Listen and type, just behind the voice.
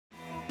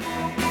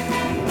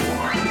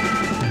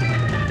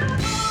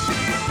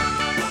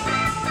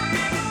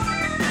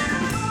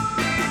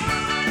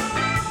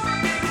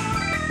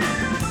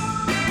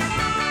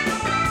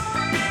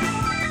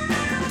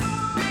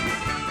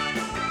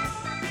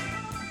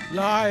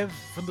Live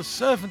from the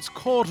servants'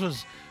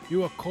 quarters,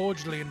 you are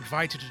cordially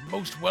invited and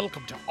most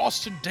welcome to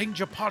Austin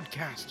Danger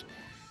Podcast,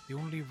 the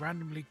only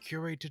randomly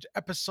curated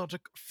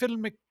episodic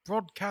filmic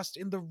broadcast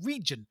in the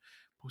region,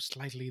 most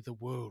likely the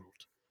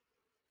world,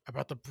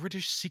 about the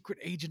British secret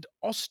agent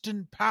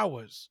Austin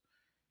Powers.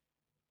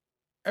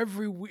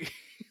 Every week...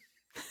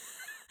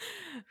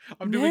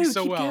 I'm doing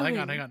so keep well. going.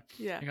 Hang on.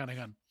 Yeah. Hang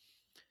on.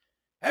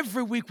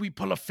 Every week we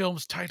pull a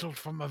film's title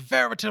from a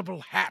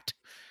veritable hat,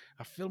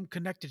 a film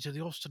connected to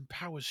the Austin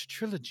Powers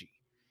trilogy.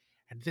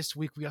 And this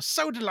week we are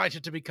so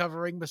delighted to be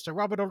covering Mr.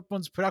 Robert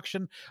Altman's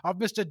production of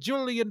Mr.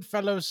 Julian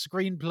Fellowes'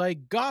 screenplay,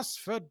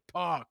 Gosford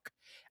Park.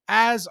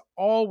 As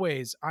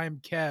always, I'm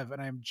Kev,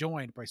 and I am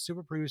joined by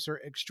super producer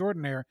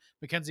extraordinaire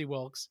Mackenzie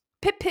Wilkes.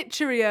 Pip pip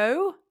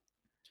cheerio.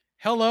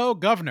 Hello,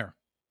 Governor.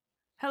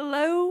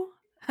 Hello.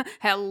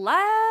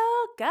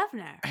 Hello,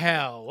 Governor.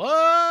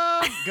 Hello,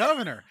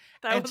 Governor.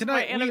 That and was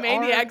tonight my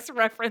Animaniacs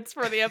reference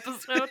for the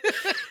episode.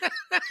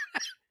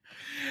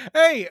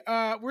 Hey,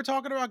 we're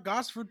talking about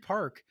Gosford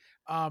Park.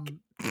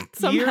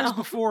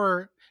 Somehow.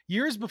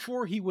 Years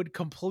before he would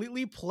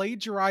completely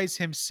plagiarize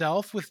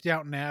himself with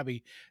Downton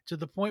Abbey to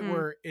the point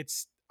where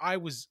I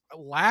was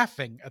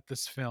laughing at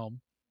this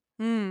film.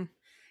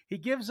 He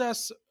gives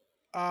us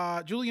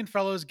Julian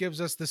Fellowes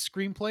gives us the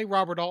screenplay.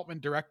 Robert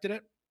Altman directed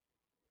it.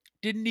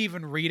 Didn't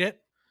even read it.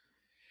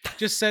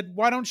 Just said,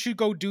 "Why don't you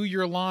go do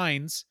your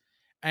lines,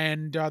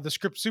 and the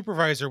script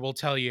supervisor will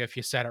tell you if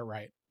you said it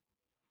right."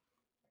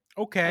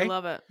 Okay. I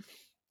love it.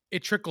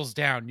 It trickles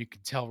down. You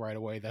can tell right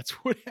away that's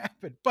what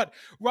happened. But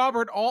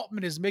Robert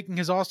Altman is making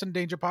his Austin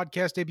Danger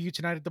Podcast debut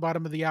tonight at the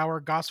bottom of the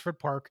hour, Gosford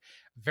Park.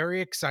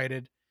 Very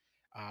excited.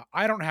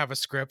 I don't have a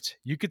script.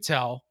 You could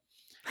tell.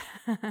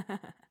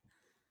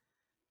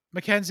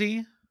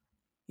 Mackenzie?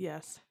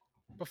 Yes.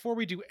 Before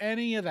we do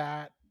any of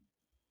that,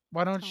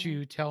 why don't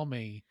you tell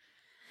me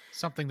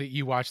something that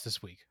you watched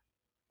this week?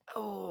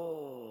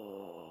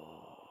 Oh,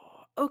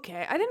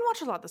 okay. I didn't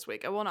watch a lot this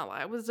week. I will not lie.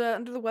 I was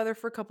under the weather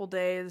for a couple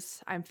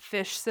days. I'm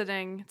fish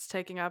sitting. It's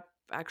taking up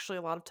actually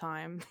a lot of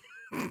time,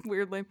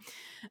 weirdly.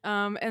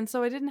 And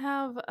so I didn't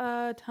have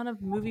a ton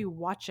of movie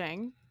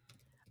watching.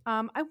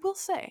 I will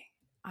say,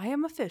 I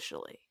am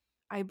officially,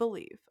 I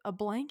believe, a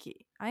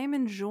blankie. I am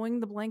enjoying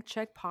the Blank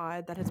Check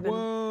pod that has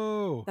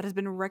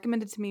been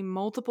recommended to me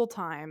multiple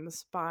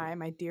times by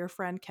my dear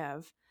friend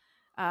Kev.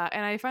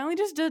 And I finally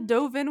just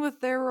dove in with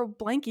their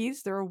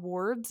blankies, their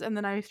awards, and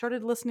then I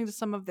started listening to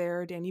some of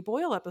their Danny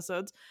Boyle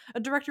episodes,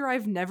 a director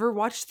I've never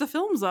watched the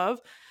films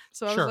of.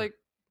 So I was like,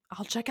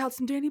 I'll check out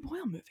some Danny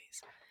Boyle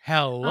movies.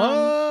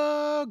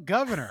 Hello,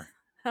 Governor.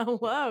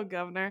 Hello,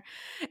 Governor.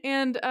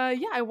 And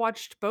I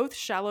watched both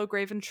Shallow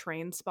Grave and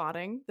Train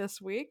Spotting this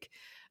week.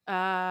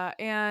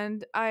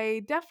 And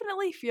I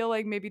definitely feel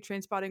like maybe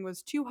Train Spotting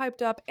was too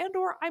hyped up, and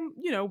or I'm,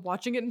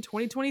 watching it in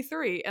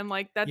 2023, and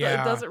like that it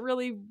doesn't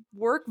really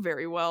work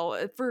very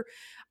well for,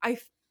 I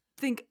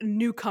think,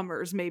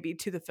 newcomers maybe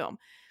to the film.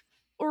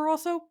 Or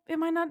also, it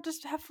might not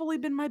just have fully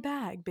been my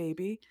bag,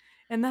 baby.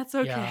 And that's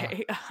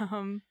okay.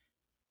 Yeah.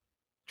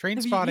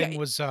 Train Spotting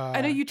was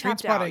I know you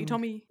tapped out. You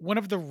told me one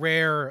of the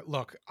rare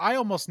look, I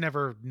almost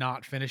never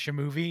not finish a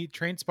movie.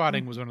 Train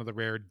Spotting was one of the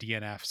rare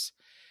DNFs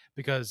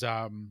because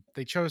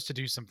they chose to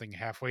do something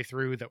halfway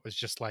through that was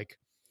just like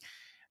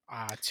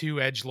too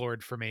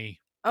edgelord for me.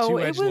 Oh,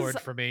 too edgelord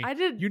for me.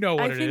 You know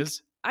what it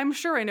is. I'm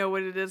sure I know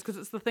what it is because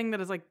it's the thing that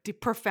is like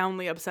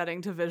profoundly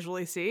upsetting to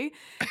visually see.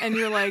 And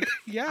you're like,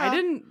 I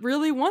didn't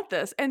really want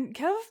this. And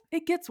Kev,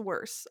 it gets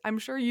worse. I'm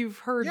sure you've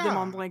heard them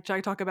on Blank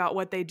Check talk about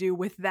what they do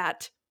with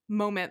that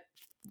moment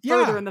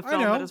further in the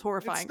film that is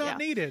horrifying.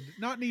 It's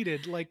not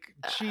needed, like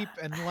cheap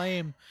and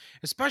lame,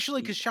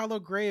 especially because Shallow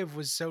Grave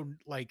was so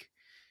like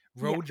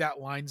rode that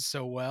line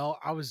so well.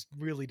 I was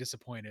really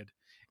disappointed.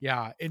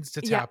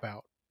 Insta tap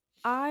out.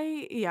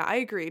 I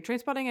agree.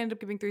 Trainspotting ended up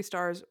giving 3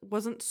 stars.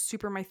 Wasn't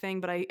super my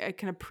thing, but I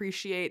can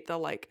appreciate the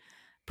like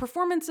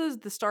performances,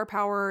 the star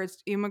power.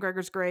 Ewan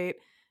McGregor's great.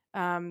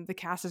 The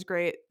cast is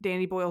great.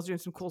 Danny Boyle's doing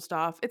some cool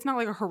stuff. It's not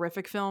like a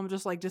horrific film,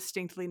 just like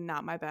distinctly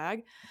not my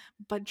bag.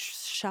 But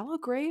Shallow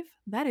Grave,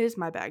 that is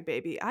my bag,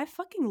 baby. I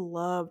fucking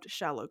loved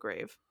Shallow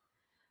Grave.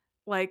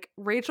 Like,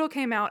 Rachel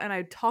came out and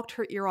I talked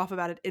her ear off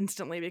about it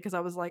instantly because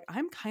I was like,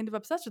 I'm kind of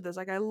obsessed with this.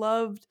 Like, I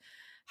loved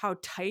how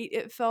tight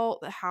it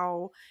felt,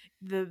 how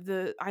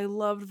I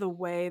loved the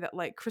way that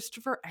like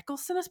Christopher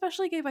Eccleston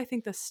especially gave, I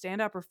think, the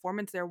standout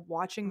performance there,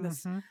 watching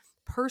this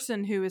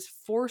person who is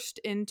forced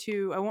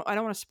into, I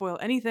don't want to spoil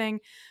anything,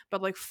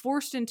 but like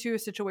forced into a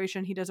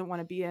situation he doesn't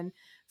want to be in,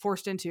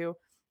 forced into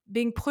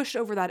being pushed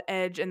over that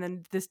edge, and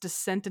then this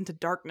descent into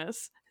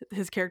darkness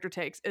his character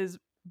takes is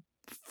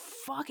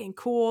fucking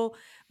cool.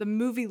 The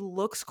movie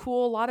looks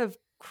cool. A lot of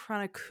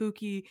kind of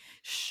kooky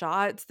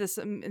shots, this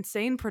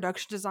insane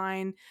production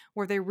design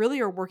where they really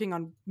are working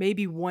on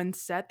maybe one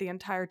set the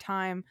entire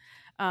time.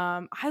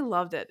 I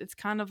loved it. It's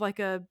kind of like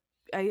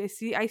I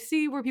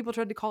see where people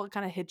tried to call it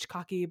kind of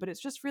Hitchcocky, but it's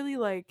just really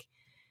like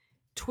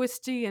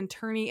twisty and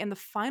turny. And the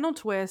final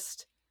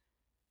twist,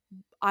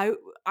 I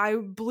I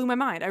blew my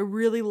mind. I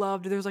really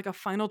loved there's like a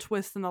final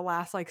twist in the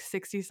last like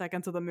 60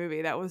 seconds of the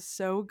movie that was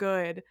so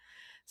good.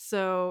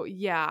 So,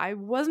 yeah, I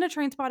wasn't a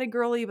train spotting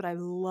girly, but I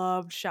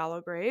loved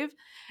Shallow Grave.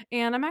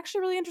 And I'm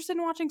actually really interested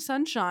in watching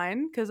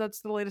Sunshine because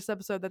that's the latest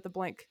episode that the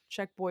Blank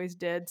Check Boys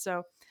did.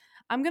 So,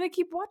 I'm going to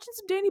keep watching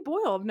some Danny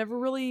Boyle. I've never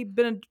really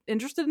been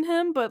interested in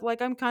him, but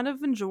like I'm kind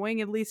of enjoying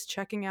at least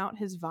checking out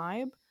his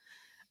vibe.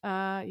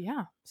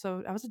 Yeah.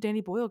 So, I was a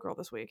Danny Boyle girl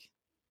this week.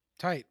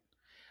 Tight.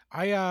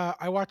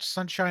 I watched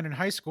Sunshine in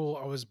high school.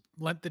 I was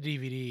lent the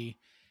DVD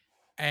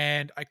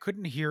and I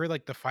couldn't hear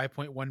like the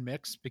 5.1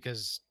 mix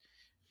because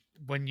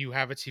when you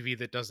have a TV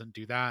that doesn't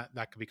do that,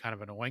 that could be kind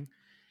of annoying.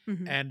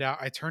 Mhm. And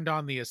I turned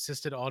on the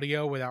assisted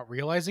audio without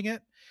realizing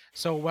it.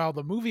 So while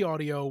the movie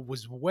audio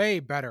was way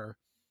better,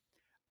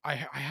 I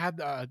had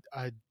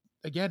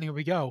again, here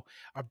we go,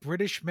 a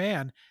British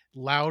man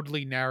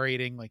loudly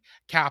narrating like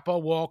Kappa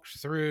walked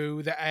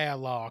through the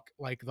airlock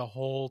like the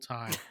whole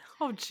time.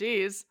 Oh,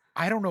 jeez.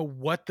 I don't know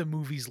what the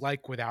movie's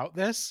like without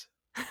this,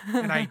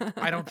 and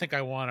I don't think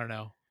I want to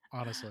know,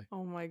 honestly.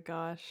 Oh my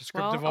gosh.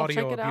 Well, Descriptive I'll check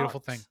audio, a it beautiful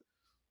out. thing.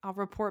 I'll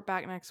report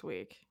back next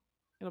week.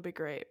 It'll be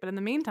great. But in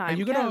the Are meantime,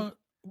 you Kev, gonna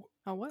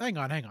oh what? hang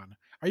on?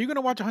 Are you gonna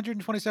watch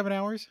 127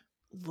 hours?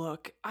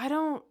 Look, I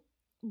don't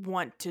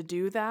want to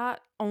do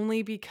that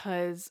only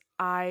because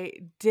I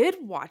did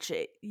watch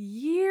it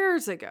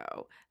years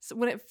ago. So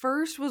when it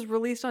first was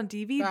released on That's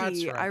DVD, I right.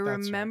 That's right.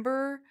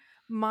 remember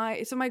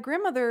my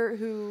grandmother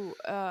who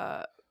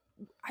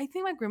I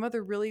think my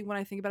grandmother really, when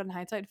I think about it in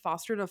hindsight,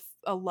 fostered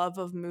a love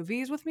of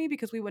movies with me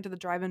because we went to the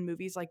drive-in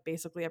movies like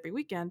basically every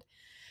weekend.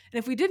 And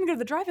if we didn't go to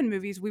the drive-in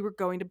movies, we were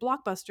going to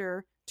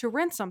Blockbuster to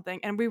rent something,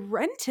 and we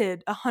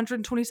rented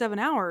 127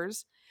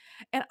 hours.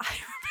 And I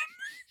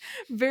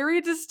remember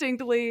very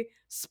distinctly,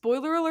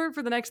 spoiler alert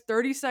for the next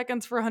 30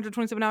 seconds for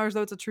 127 hours,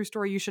 though it's a true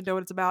story, you should know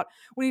what it's about.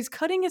 When he's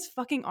cutting his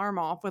fucking arm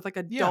off with like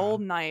a dull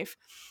Yeah, knife,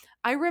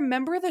 I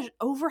remember the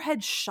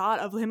overhead shot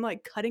of him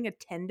like cutting a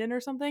tendon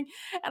or something.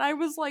 And I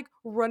was like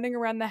running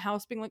around the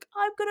house being like,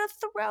 I'm gonna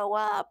throw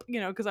up,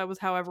 because I was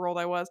however old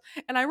I was.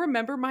 And I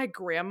remember my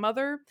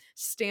grandmother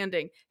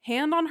standing,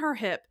 hand on her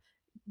hip,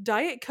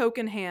 Diet Coke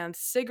in hand,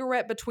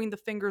 cigarette between the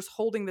fingers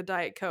holding the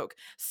Diet Coke,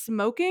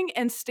 smoking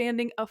and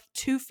standing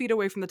 2 feet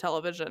away from the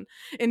television,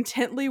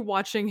 intently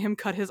watching him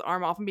cut his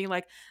arm off and being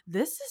like,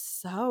 this is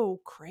so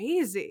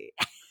crazy.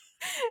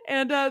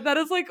 And that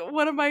is like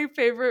one of my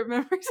favorite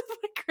memories of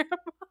my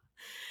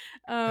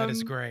grandma. that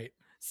is great.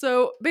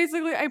 So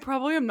basically, I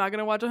probably am not going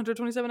to watch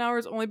 127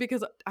 hours only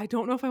because I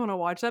don't know if I want to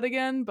watch that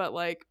again, but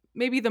like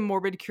maybe the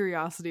morbid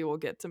curiosity will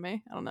get to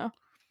me. I don't know.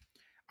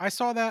 I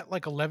saw that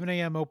like 11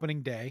 a.m.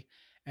 opening day,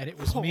 and it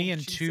was Oh, me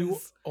and two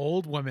Jesus.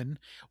 old women.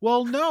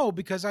 Well, no,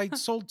 because I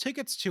sold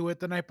tickets to it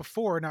the night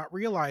before, not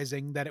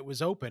realizing that it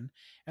was open.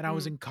 And I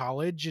was Mm. in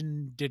college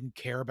and didn't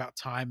care about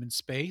time and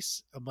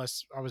space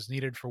unless I was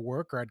needed for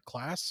work or had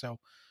class. So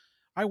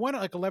I went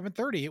at like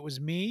 11:30. It was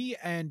me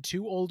and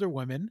two older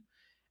women,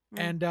 Mm.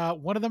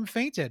 and one of them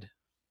fainted.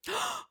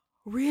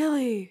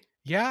 Really?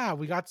 Yeah,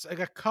 we got like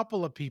a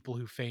couple of people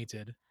who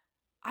fainted.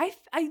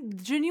 I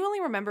genuinely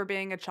remember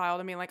being a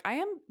child and being like, I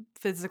am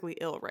physically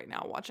ill right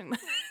now watching this.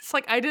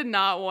 Like, I did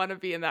not want to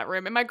be in that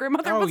room. And my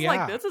grandmother Oh was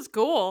like, yeah. this is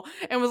cool.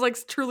 And was like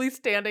truly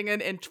standing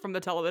an inch from the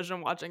television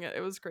watching it.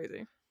 It was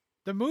crazy.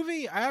 The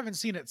movie, I haven't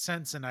seen it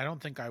since, and I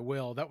don't think I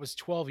will. That was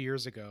 12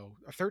 years ago,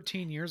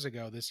 13 years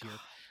ago this year.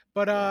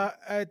 But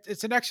Yeah.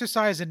 it's an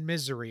exercise in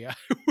misery.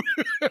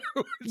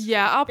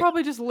 Yeah, I'll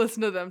probably just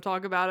listen to them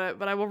talk about it,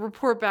 but I will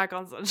report back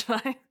on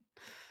Sunshine.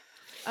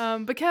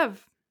 But Kev,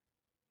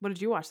 what did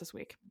you watch this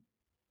week?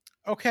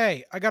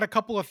 Okay, I got a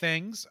couple of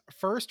things.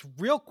 First,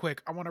 real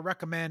quick, I want to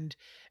recommend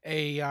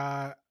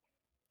a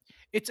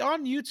it's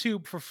on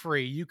YouTube for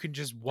free. You can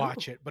just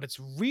watch Oh. it, but it's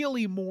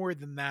really more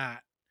than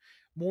that.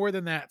 More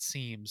than that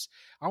seems.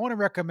 I want to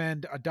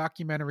recommend a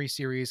documentary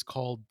series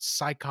called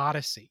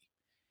Psychodyssey,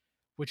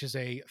 which is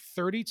a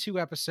 32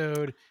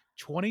 episode,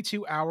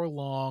 22-hour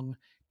long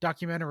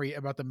documentary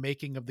about the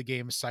making of the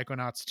game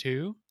Psychonauts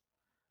 2.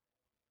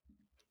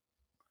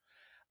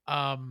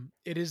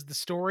 It is the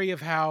story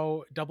of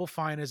how Double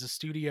Fine as a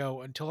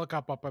studio, until it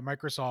got bought by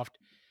Microsoft,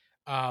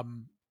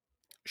 um,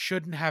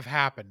 shouldn't have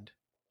happened.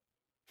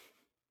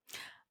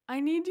 I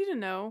need you to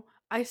know,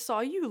 I saw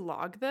you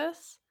log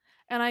this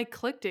and I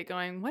clicked it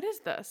going, what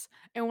is this?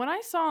 And when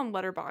I saw on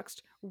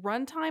Letterboxd,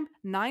 runtime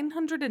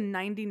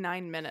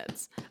 999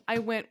 minutes, I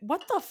went,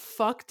 what the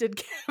fuck did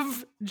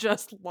Kev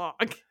just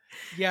log?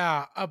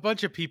 Yeah, a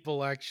bunch of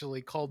people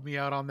actually called me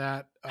out on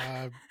that.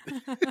 I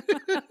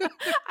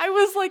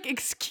was like,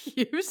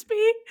 excuse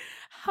me?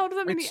 How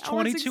that many It's hours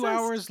 22 exist?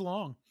 hours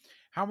long.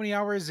 How many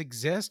hours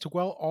exist?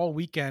 Well, all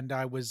weekend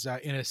I was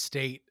in a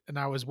state and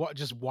I was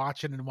just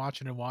watching and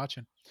watching and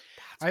watching.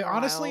 That's I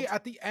honestly, wild.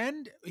 at the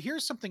end,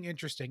 here's something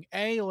interesting.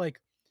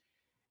 Like,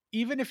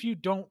 even if you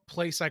don't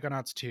play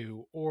Psychonauts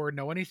 2 or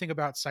know anything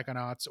about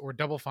Psychonauts or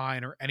Double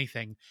Fine or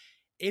anything,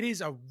 it is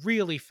a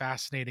really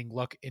fascinating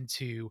look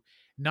into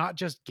not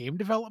just game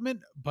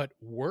development, but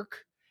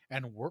work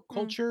and work Mm,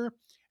 culture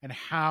and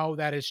how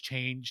that has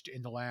changed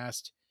in the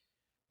last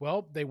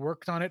Well, they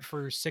worked on it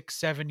for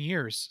 6-7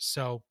 years.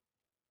 So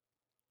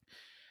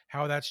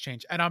how that's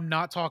changed. And I'm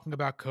not talking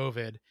about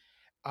COVID.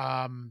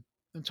 I'm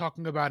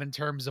talking about in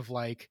terms of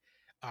like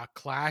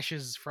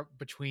clashes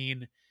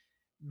between,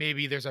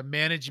 maybe there's a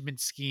management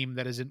scheme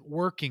that isn't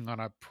working on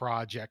a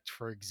project,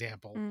 for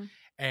example, Mm.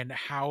 and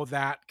how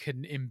that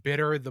can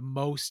embitter the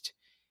most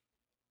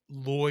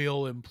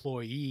loyal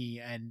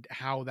employee, and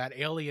how that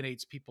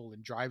alienates people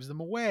and drives them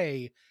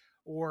away,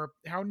 or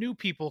how new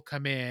people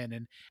come in.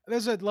 And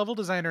there's a level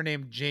designer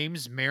named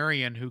James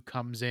Marion who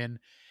comes in,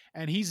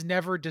 and he's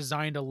never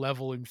designed a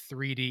level in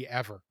 3D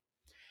ever.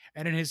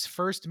 And in his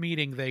first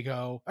meeting, they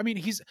go, I mean,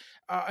 he's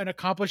an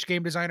accomplished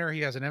game designer. He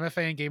has an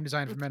MFA in game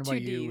design from With two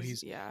NYU. Ds,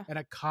 He's yeah. an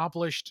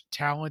accomplished,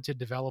 talented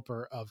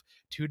developer of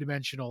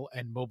two-dimensional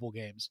and mobile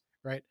games,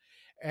 right?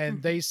 And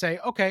Mhm. they say,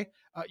 okay,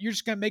 you're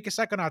just going to make a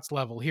Psychonauts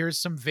level. Here's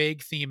some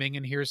vague theming,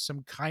 and here's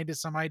some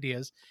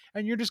ideas,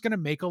 and you're just going to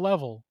make a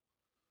level.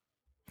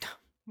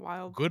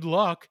 Wild. Good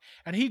luck.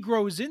 And he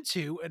grows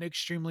into an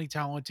extremely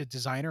talented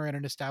designer and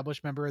an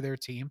established member of their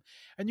team.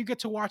 And you get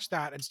to watch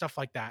that and stuff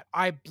like that.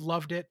 I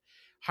loved it.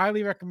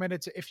 Highly recommend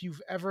it. If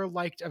you've ever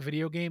liked a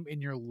video game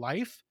in your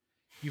life,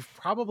 you've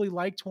probably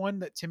liked one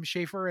that Tim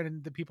Schafer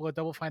and the people at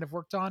Double Fine have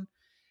worked on.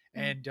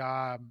 Mm.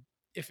 And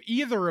if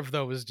either of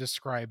those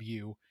describe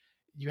you,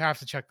 you have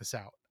to check this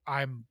out.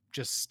 I'm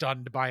just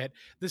stunned by it.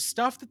 The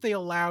stuff that they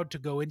allowed to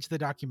go into the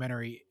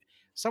documentary,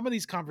 some of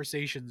these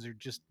conversations are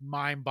just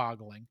mind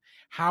boggling.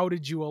 How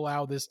did you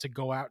allow this to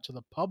go out to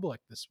the public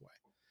this way?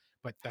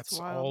 But That's that's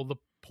wild. all the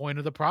point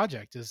of the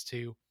project, is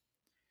to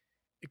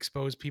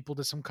expose people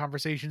to some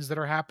conversations that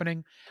are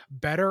happening,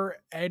 better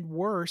and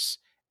worse,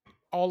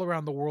 all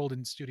around the world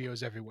in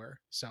studios everywhere.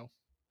 So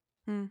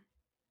Hmm.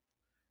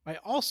 I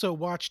also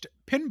watched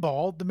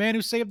Pinball, The Man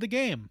Who Saved the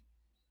Game.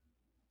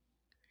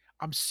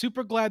 I'm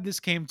super glad this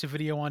came to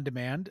video on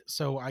demand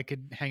so I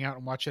could hang out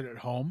and watch it at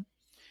home.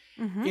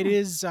 It Mm-hmm.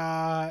 is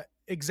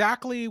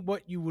exactly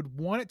what you would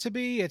want it to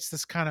be. It's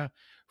this kind of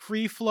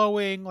free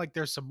flowing, like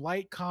there's some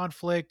light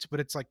conflict, but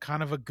it's like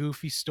kind of a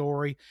goofy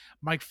story.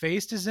 Mike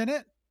Faist is in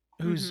it,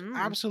 who's Mm-hmm.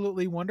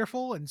 absolutely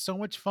wonderful and so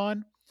much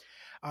fun.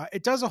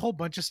 It does a whole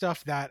bunch of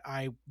stuff that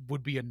I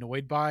would be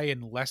annoyed by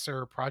in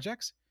lesser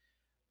projects,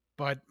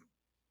 but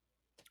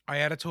I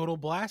had a total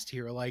blast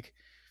here. Like,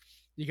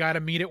 you got to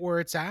meet it where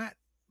it's at,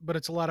 but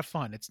it's a lot of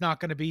fun. It's not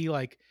going to be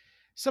like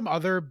some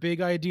other big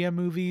idea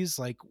movies,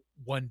 like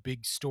one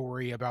big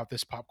story about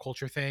this pop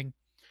culture thing.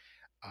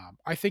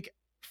 I think,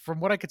 from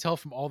what I could tell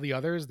from all the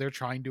others, they're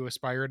trying to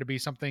aspire to be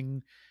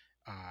something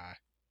uh,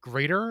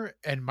 greater,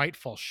 and might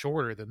fall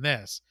shorter than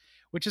this,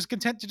 which is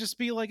content to just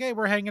be like, hey,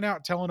 we're hanging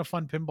out telling a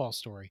fun pinball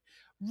story.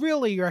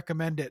 Really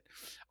recommend it.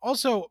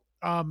 Also,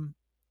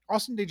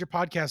 Austin Danger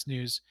podcast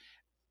news.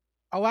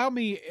 Allow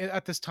me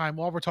at this time,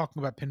 while we're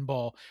talking about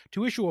pinball,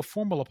 to issue a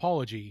formal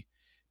apology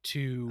Oh.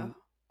 to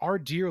our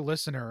dear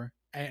listener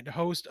and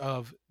host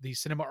of the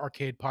Cinema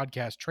Arcade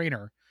podcast,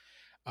 Trainer.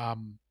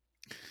 Um,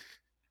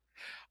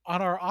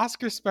 on our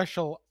Oscar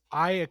special,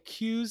 I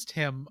accused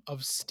him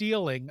of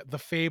stealing The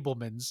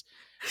Fablemans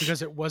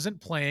because it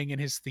wasn't playing in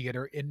his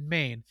theater in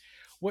Maine.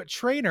 What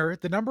Trainer,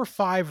 the number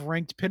 5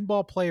 ranked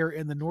pinball player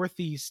in the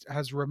Northeast,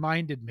 has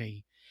reminded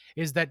me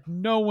is that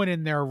no one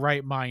in their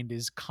right mind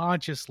is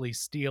consciously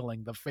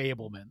stealing The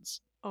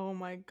Fablemans. Oh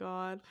my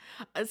god.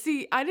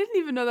 See, I didn't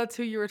even know that's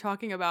who you were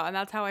talking about, and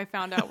that's how I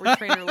found out where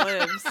Trainer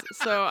lives.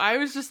 So I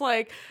was just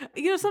like,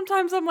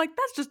 sometimes I'm like,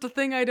 that's just a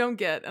thing I don't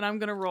get, and I'm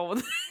gonna roll with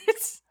it.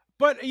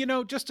 But,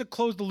 just to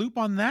close the loop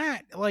on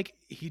that, like,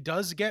 he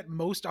does get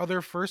most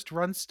other first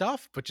run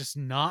stuff, but just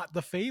not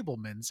The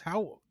Fablemans.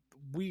 How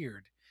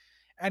weird.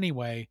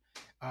 Anyway,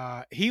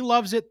 he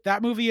loves it.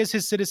 That movie is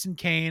his Citizen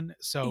Kane,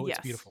 so it's Yes.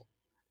 beautiful.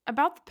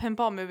 About the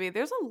pinball movie,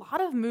 there's a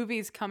lot of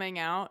movies coming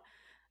out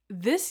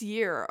this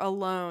year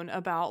alone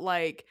about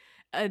like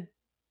a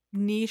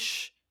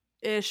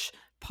niche-ish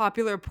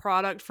popular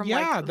product from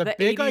like Yeah, the the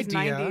big 80s,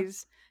 idea,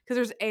 90s. Because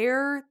there's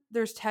Air,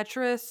 there's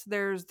Tetris,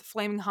 there's the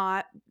Flaming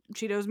Hot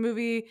Cheetos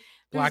movie, there's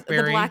the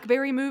Blackberry,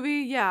 Blackberry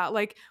movie. Yeah,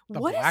 like the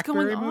what is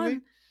going Blackberry movie.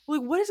 on?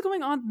 Like what is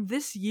going on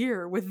this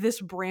year with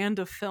this brand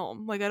of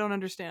film? Like I don't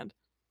understand.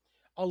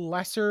 A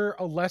lesser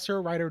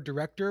writer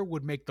director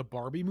would make the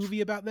Barbie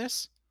movie about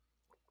this.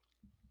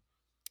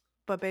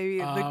 But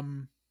baby,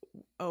 Um,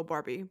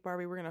 Barbie,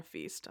 we're gonna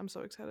feast. I'm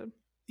so excited.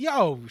 yeah,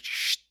 oh,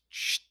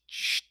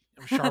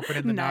 I'm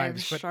sharpening the Knives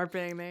knives, but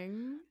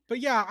sharpening.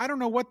 yeah, I don't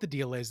know what the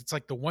deal is. It's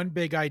like the one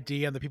big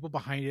idea and the people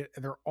behind it,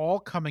 and they're all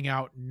coming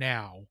out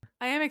now.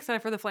 I am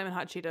excited for the Flamin'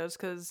 Hot Cheetos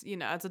because,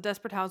 as a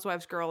Desperate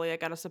Housewives girly, I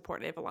gotta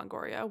support Ava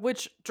Longoria,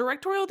 which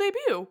directorial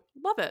debut.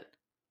 Love it.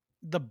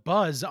 The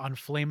buzz on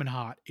Flamin'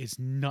 Hot is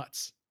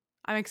nuts.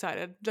 I'm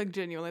excited. Like,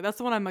 genuinely. That's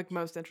the one I'm like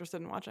most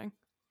interested in watching.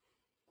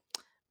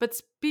 But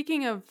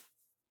speaking of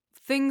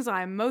things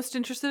I'm most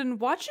interested in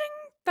watching,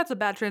 that's a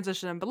bad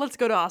transition, but let's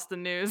go to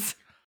Austin news.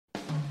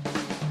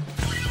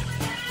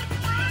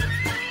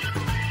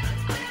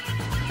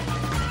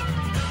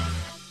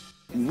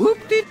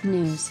 Whooped it.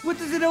 News. What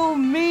does it all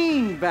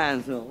mean,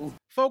 Basil?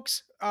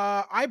 Folks,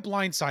 I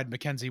blindside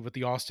Mackenzie with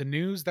the Austin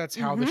news. That's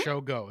how the Mm-hmm.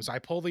 show goes. I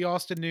pull the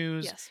Austin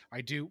news. Yes.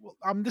 I do. Well,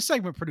 I'm the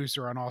segment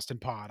producer on Austin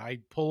Pod. I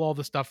pull all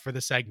the stuff for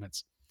the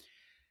segments.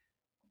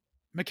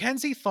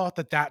 Mackenzie thought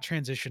that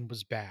transition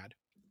was bad,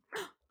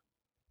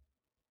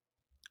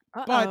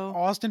 but Uh-oh.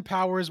 Austin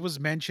Powers was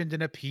mentioned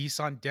in a piece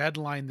on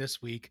Deadline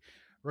this week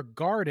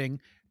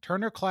regarding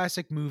Turner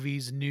Classic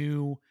Movies'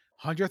 new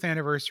 100th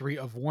anniversary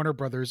of Warner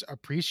Brothers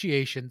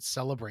Appreciation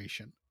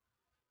Celebration.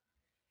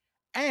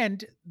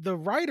 And the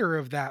writer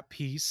of that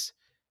piece,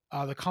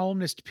 the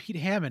columnist Pete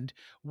Hammond,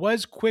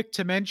 was quick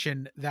to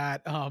mention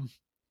that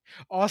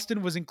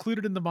Austin was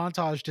included in the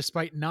montage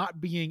despite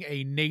not being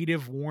a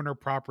native Warner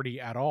property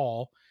at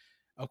all.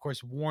 Of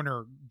course,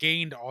 Warner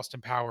gained Austin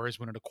Powers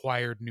when it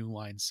acquired New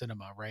Line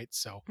Cinema, right?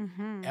 So,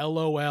 Mm-hmm.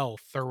 LOL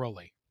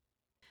thoroughly.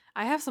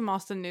 I have some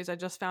Austin news I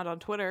just found on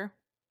Twitter.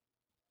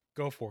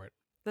 Go for it.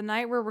 The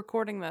night we're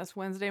recording this,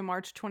 Wednesday,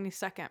 March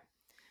 22nd.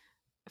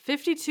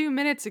 52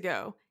 minutes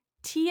ago,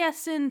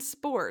 TSN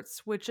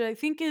Sports, which I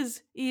think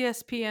is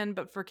ESPN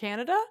but for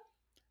Canada,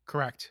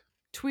 Correct.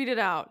 tweeted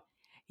out,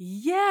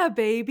 "Yeah,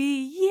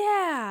 baby,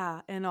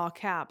 yeah," in all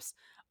caps.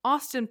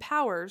 Austin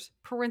Powers,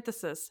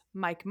 parenthesis,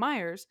 Mike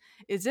Myers,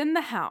 is in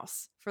the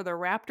house for the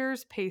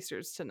Raptors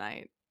Pacers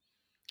tonight.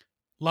 So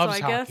Loves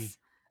hockey.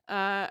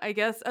 I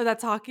guess oh,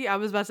 that's hockey. I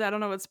was about to say I don't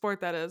know what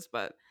sport that is,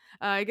 but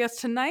I guess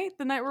tonight,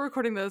 the night we're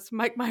recording this,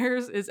 Mike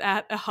Myers is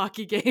at a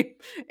hockey game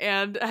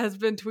and has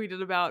been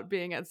tweeted about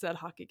being at said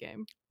hockey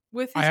game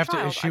with I his have to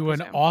child, I issue an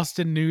presume.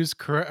 Austin news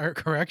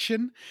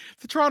correction.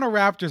 The Toronto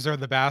Raptors are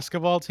the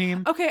basketball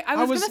team. Okay, I I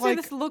was gonna was say like,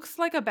 this looks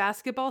like a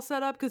basketball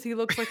setup because he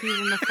looks like he's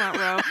in the front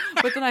row,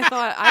 but then I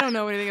thought I don't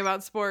know anything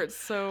about sports,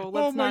 so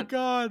oh my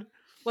God.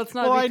 let's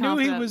not Well, be I knew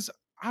he confident. was.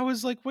 I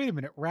was like, wait a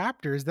minute,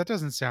 Raptors? That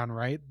doesn't sound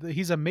right.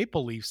 He's a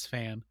Maple Leafs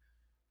fan.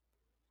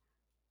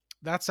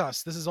 That's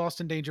us. This is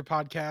Austin Danger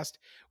Podcast.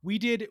 We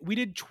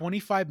did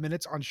 25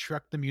 minutes on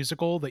Shrek the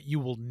Musical that you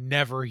will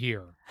never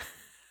hear.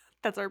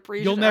 That's our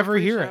You'll our never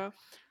hear it. pre-show.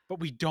 But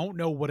we don't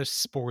know what a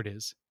sport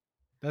is.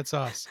 That's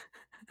us.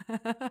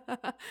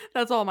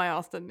 That's all my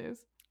Austin news.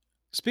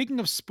 Speaking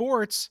of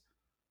sports,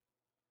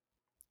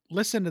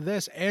 listen to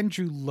this.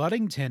 Andrew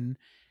Luddington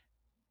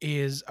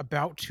is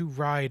about to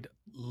ride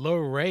Le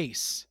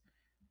Race,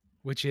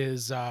 which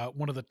is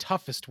one of the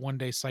toughest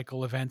one-day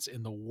cycle events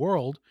in the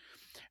world.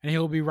 And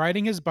he'll be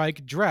riding his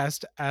bike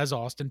dressed as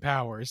Austin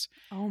Powers.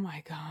 Oh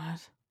my god.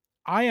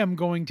 I am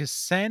going to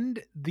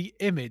send the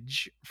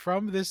image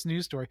from this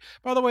news story.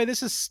 By the way,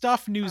 this is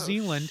Stuff New Oh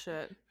Zealand,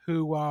 shit.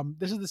 who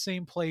this is the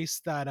same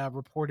place that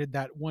reported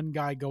that one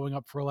guy going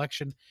up for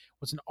election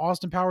was an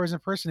Austin Powers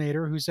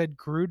impersonator who said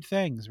crude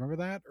things.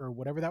 Remember that, or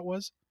whatever that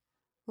was?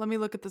 Let me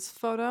look at this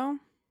photo.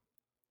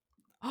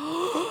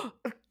 I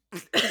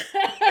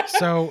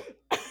So,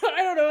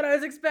 don't know what I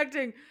was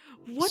expecting.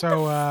 What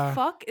so the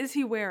fuck is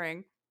he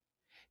wearing?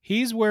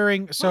 he's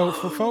wearing. So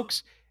for I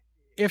folks,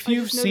 if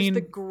you've just noticed the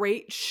seen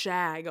great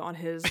shag on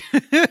his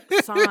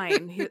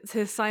sign.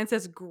 His sign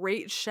says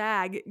great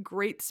shag,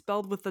 great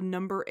spelled with the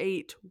number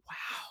 8.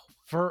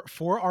 Wow.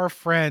 for our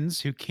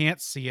friends who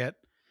can't see it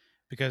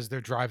because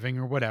they're driving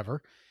or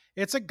whatever,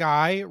 it's a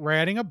guy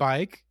riding a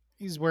bike.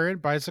 He's wearing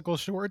bicycle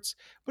shorts,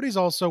 but he's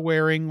also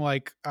wearing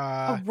like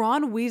A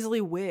Ron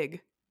Weasley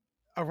wig.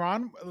 a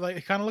Ron, like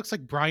it kind of looks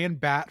like Brian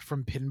Batt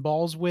from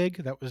Pinball's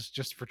wig. That was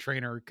just for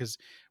Trainer because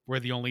we're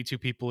the only two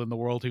people in the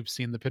world who've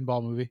seen the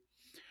Pinball movie.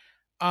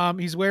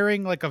 He's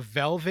wearing like a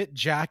velvet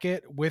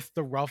jacket with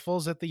the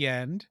ruffles at the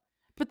end.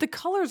 But the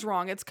color's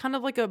wrong. It's kind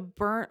of like a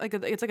burnt,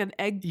 it's like an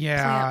eggplant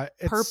Yeah,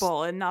 it's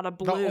purple and not a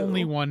the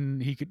only blue. one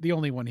he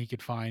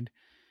could find.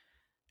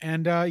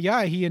 And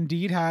yeah, he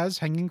indeed has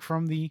hanging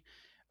from the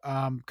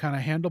kind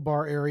of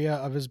handlebar area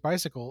of his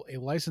bicycle a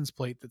license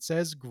plate that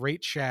says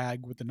Great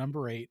Shag with the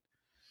number 8.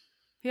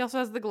 He also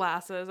has the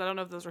glasses. I don't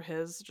know if those are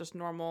his, just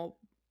normal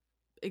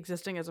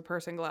existing as a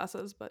person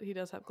glasses, but he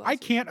does have I glasses.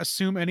 can't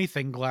assume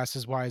anything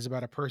glasses wise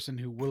about a person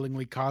who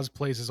willingly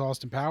cosplays as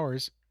Austin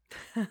Powers.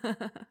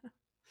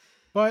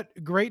 But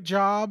great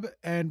job,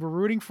 and we're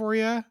rooting for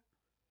you.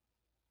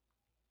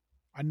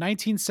 A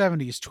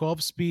 1970s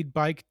 12-speed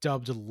bike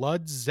dubbed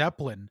Lud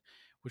Zeppelin,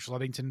 which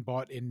Luddington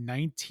bought in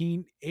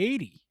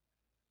 1980.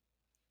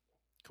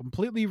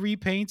 Completely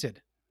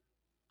repainted.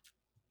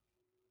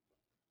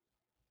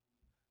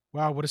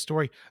 Wow, what a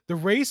story. The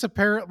race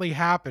apparently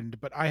happened,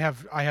 but I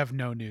have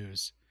no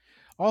news.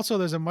 Also,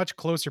 there's a much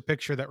closer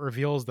picture that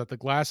reveals that the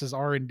glasses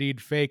are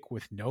indeed fake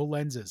with no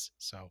lenses.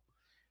 So,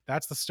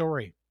 that's the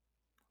story.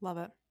 Love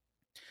it.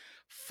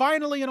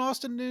 Finally, in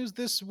Austin news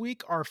this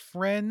week, our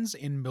friends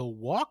in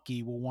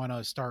Milwaukee will want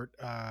to start.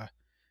 I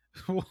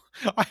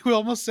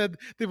almost said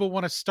they will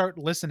want to start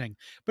listening,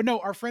 but no,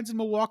 our friends in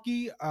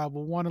Milwaukee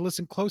will want to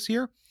listen close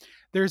here.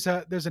 There's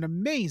an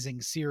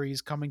amazing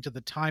series coming to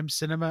the Times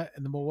Cinema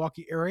in the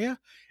Milwaukee area.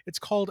 It's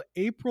called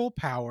April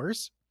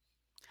Powers,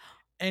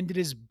 and it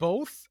is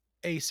both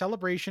a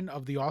celebration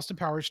of the Austin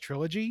Powers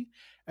trilogy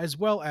as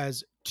well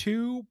as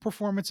two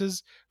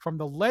performances from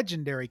the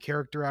legendary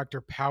character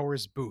actor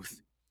Powers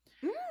Booth.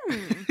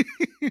 Mm.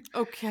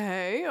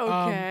 Okay, um,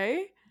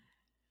 okay.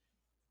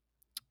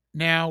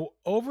 Now,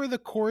 over the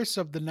course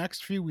of the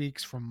next few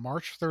weeks from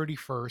March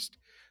 31st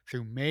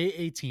through May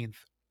 18th,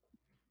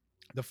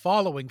 the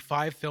following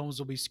 5 films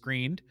will be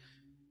screened: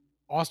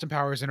 Austin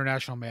Powers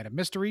International Man of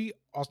Mystery,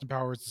 Austin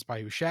Powers The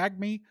Spy Who Shagged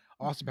Me,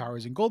 Austin Mhm.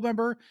 Powers and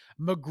Goldmember,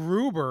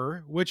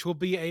 MacGruber, which will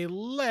be a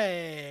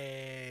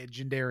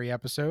legendary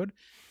episode,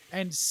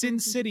 and Sin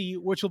City,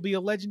 which will be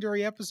a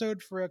legendary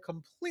episode for a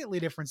completely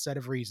different set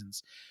of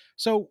reasons.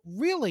 So,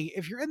 really,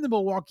 if you're in the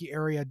Milwaukee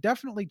area,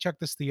 definitely check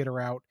this theater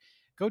out.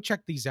 Go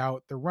check these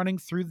out. They're running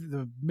through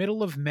the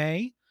middle of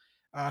May,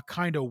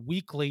 kind of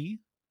weekly.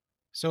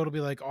 So it'll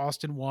be like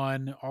Austin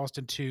 1,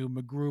 Austin 2,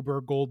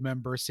 MacGruber,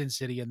 Goldmember, Sin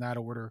City in that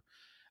order,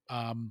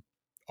 um,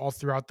 all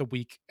throughout the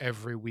week,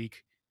 every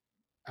week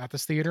at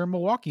this theater in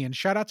Milwaukee. And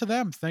shout out to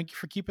them. Thank you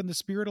for keeping the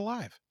spirit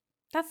alive.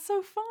 That's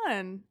so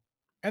fun.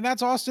 And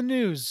that's Austin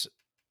News.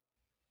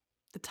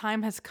 The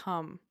time has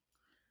come.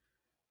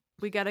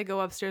 We got to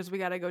go upstairs. We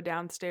got to go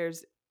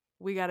downstairs.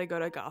 We got to go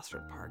to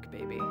Gosford Park,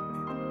 baby.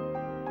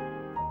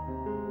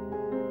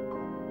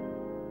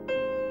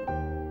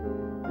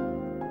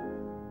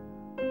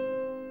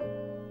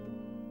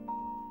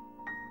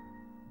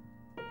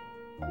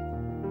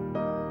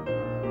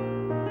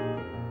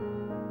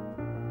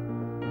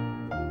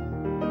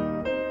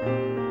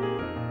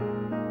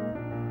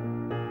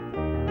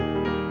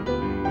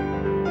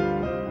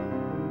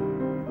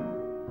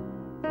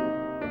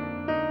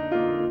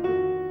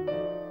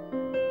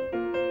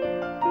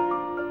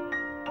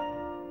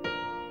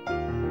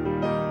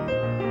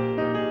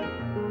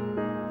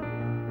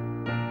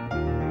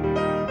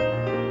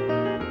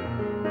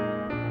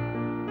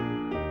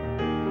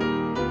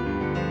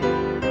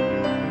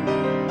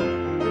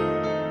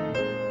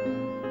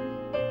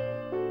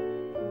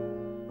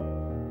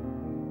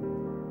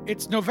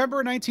 It's November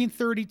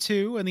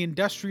 1932, and the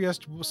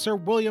industrialist Sir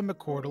William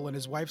McCordle and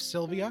his wife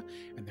Sylvia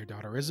and their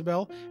daughter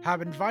Isabel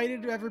have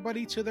invited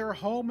everybody to their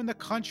home in the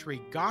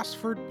country,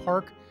 Gosford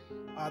Park.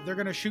 They're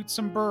going to shoot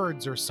some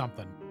birds or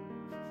something.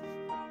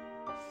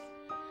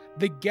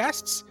 The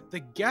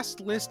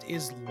guest list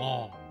is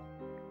long.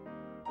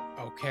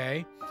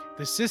 Okay.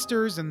 The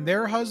sisters and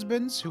their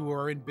husbands, who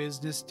are in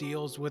business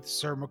deals with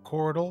Sir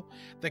McCordle,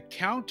 the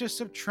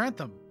Countess of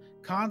Trentham,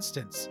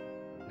 Constance,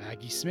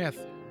 Maggie Smith,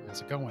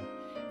 how's it going?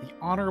 The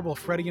Honorable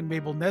Freddie and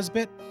Mabel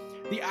Nesbitt,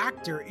 the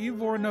actor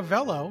Ivor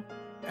Novello,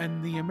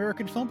 and the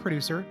American film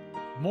producer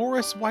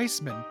Morris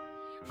Weissman,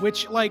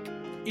 which, like,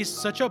 is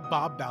such a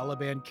Bob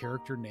Balaban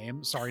character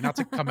name. Sorry, not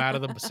to come out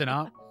of the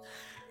synop.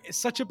 It's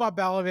such a Bob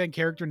Balaban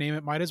character name.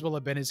 It might as well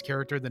have been his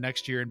character the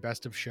next year in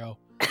Best of Show.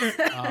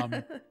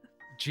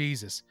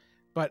 Jesus.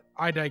 But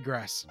I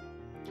digress.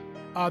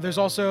 There's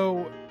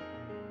also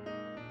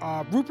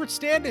Rupert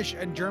Standish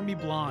and Jeremy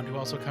Blonde, who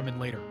also come in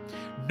later.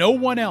 No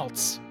one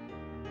else.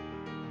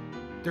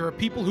 There are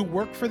people who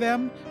work for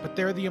them, but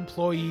they're the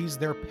employees,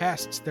 they're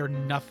pests, they're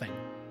nothing.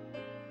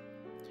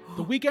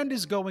 The weekend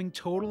is going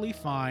totally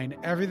fine,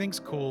 everything's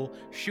cool,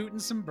 shooting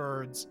some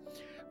birds,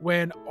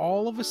 when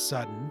all of a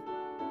sudden,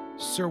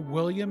 Sir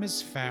William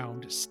is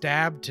found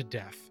stabbed to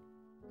death.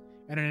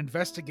 And an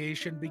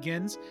investigation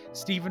begins.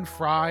 Stephen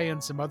Fry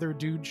and some other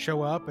dudes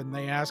show up and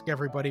they ask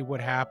everybody what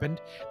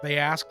happened. They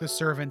ask the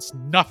servants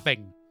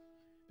nothing.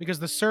 Because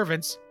the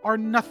servants are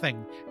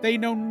nothing. They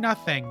know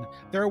nothing.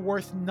 They're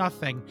worth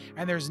nothing.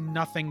 And there's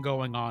nothing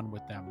going on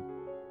with them.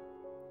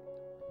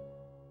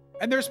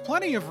 And there's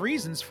plenty of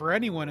reasons for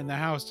anyone in the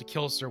house to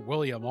kill Sir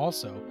William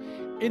also.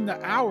 In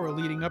the hour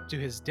leading up to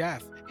his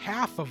death,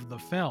 half of the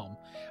film,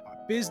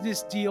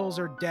 business deals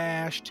are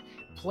dashed,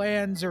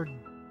 plans are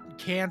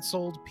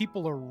canceled,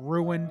 people are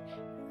ruined.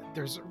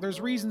 There's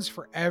reasons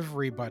for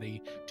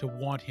everybody to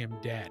want him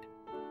dead.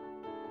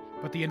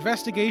 But the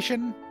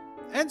investigation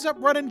ends up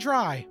running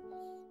dry.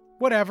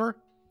 Whatever.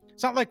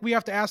 It's not like we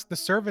have to ask the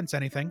servants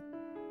anything.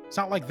 It's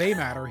not like they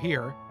matter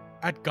here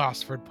at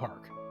Gosford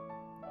Park.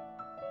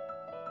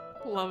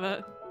 Love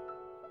it.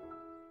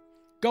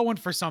 Going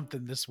for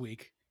something this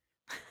week.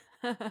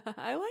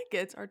 I like it.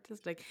 It's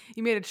artistic.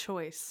 You made a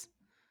choice.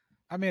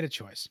 I made a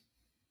choice.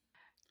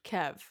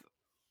 Kev,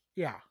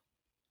 Yeah.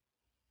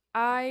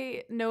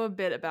 I know a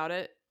bit about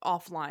it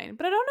offline,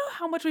 but I don't know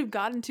how much we've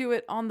gotten to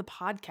it on the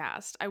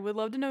podcast. I would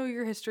love to know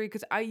your history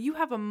because you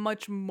have a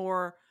much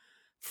more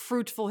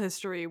fruitful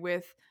history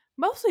with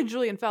mostly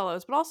Julian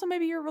Fellows, but also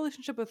maybe your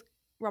relationship with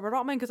Robert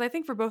Altman, because I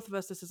think for both of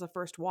us this is a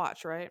first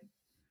watch, right?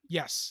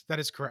 Yes, that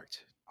is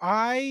correct.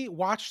 I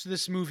watched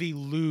this movie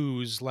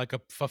lose like a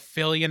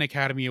Fafillion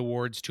Academy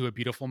Awards to A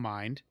Beautiful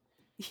Mind.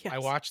 I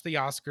Yes. watched the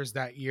Oscars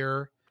that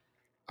year.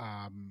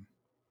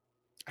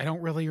 I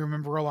don't really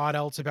remember a lot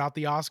else about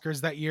the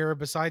Oscars that year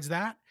besides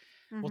that.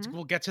 Mm-hmm.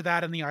 We'll get to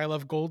that in the I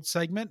Love Gold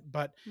segment,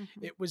 but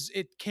Mm-hmm.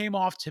 it came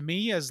off to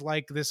me as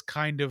like this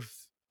kind of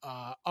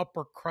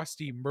upper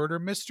crusty murder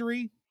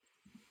mystery.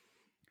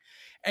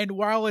 And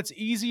while it's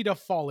easy to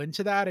fall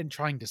into that and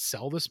trying to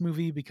sell this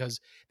movie because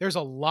there's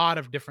a lot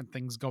of different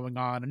things going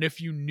on, and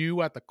if you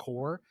knew at the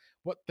core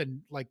what the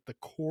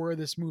core of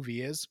this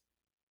movie is,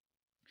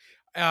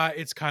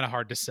 it's kind of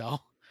hard to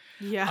sell.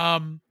 Yeah.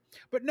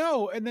 But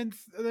no, and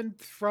then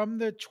from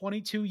the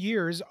 22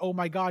 years, oh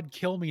my god,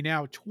 kill me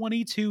now,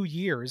 22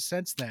 years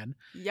since then,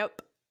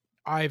 Yep.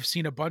 I've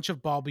seen a bunch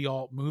of Bobby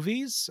Alt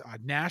movies,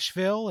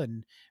 Nashville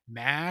and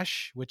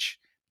MASH, which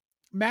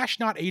MASH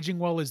not aging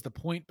well is the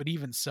point, but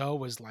even so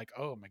was like,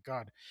 oh my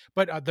god.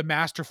 But The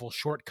Masterful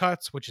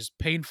Shortcuts, which is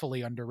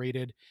painfully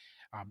underrated.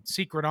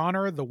 Secret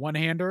Honor, the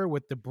one-hander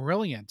with the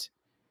brilliant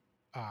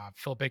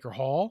Phil Baker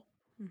Hall.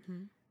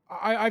 Hmm.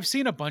 I've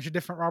seen a bunch of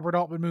different Robert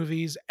Altman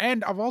movies,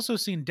 and I've also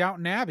seen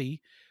Downton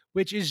Abbey,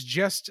 which is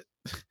just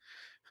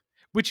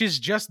which is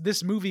just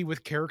this movie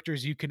with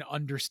characters you can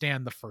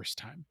understand the first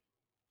time.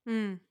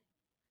 Mm.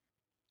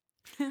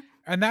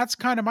 And that's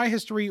kind of my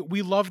history.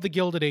 We love the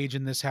Gilded Age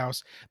in this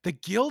house. The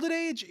Gilded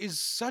Age is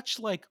such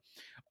like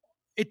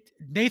it.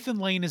 Nathan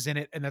Lane is in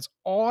it, and that's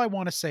all I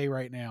want to say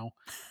right now.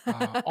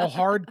 I'll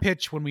hard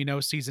pitch when we know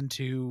season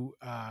 2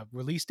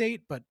 release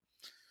date, but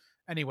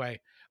anyway,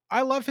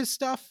 I love his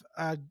stuff.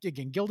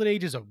 Again, Gilded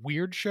Age is a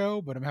weird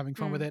show, but I'm having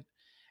fun with Mm. it.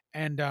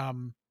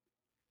 And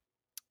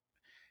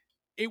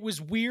it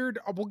was weird.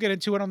 We'll get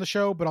into it on the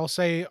show, but I'll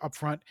say up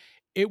front,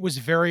 it was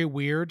very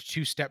weird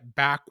to step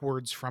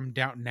backwards from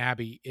Downton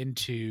Abbey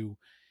into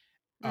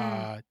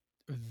Mm.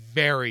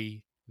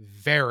 very,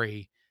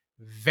 very,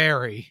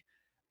 very,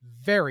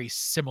 very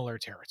similar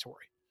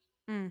territory.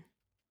 Mm.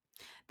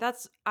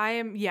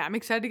 I'm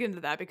excited to get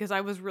into that because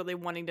I was really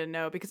wanting to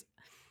know because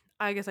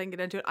I guess I can get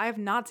into it. I have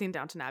not seen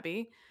Downton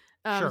Abbey.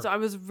 So Sure. I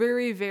was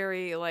very,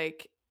 very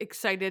like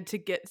excited to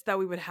get that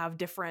we would have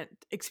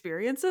different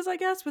experiences, I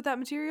guess, with that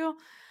material.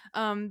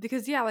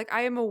 Because yeah, like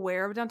I am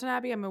aware of Downton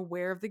Abbey. I'm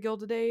aware of the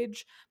Gilded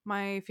Age.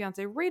 My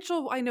fiance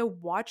Rachel, I know,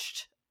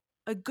 watched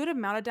a good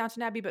amount of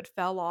Downton Abbey, but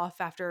fell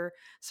off after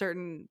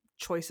certain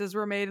choices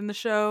were made in the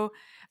show.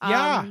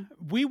 Yeah, Um,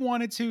 we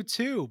wanted to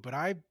too, but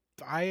I you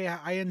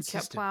kept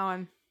insisted.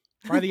 plowing.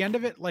 By the end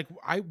of it, like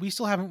we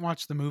still haven't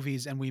watched the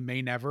movies and we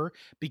may never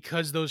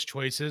because those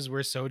choices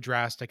were so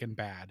drastic and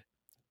bad.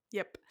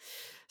 Yep.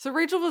 So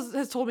Rachel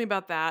has told me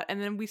about that, and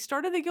then we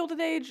started the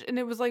Gilded Age, and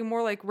it was like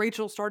more like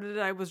Rachel started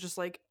it. I was just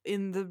like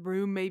in the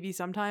room maybe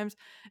sometimes,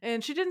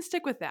 and she didn't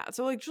stick with that.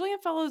 So like Julian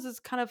Fellows is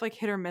kind of like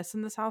hit or miss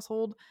in this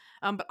household.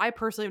 But I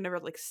personally have never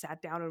like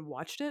sat down and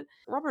watched it.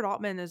 Robert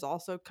Altman is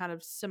also kind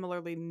of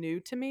similarly new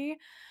to me.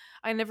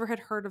 I never had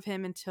heard of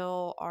him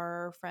until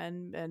our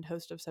friend and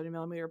host of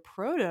 70mm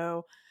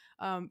Proto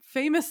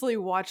famously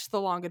watched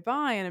The Long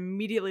Goodbye and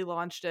immediately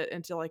launched it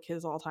into like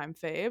his all-time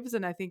faves.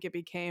 And I think it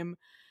became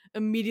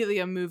immediately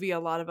a movie a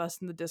lot of us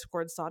in the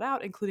Discord sought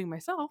out, including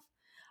myself.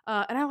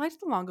 And I liked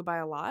The Long Goodbye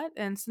a lot.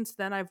 And since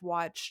then, I've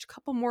watched a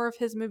couple more of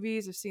his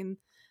movies. I've seen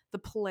The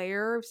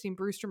Player, I've seen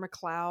Brewster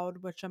McCloud,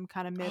 which I'm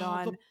kind of mid Oh, the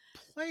on.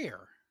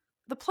 player.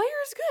 The Player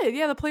is good.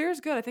 Yeah, The Player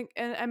is good. I think,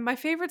 and my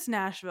favorite's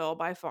Nashville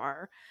by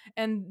far.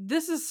 And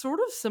this is sort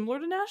of similar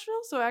to Nashville.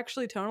 So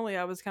actually, tonally,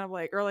 I was kind of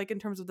like, or like in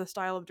terms of the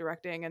style of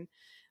directing and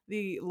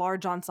the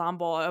large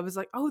ensemble, I was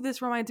like, oh,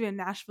 this reminds me of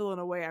Nashville in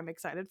a way I'm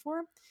excited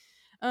for.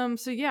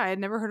 So yeah, I had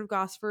never heard of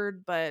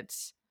Gosford, but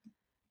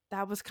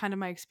that was kind of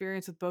my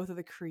experience with both of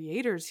the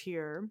creators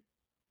here.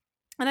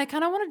 And I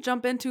kind of want to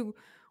jump into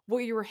what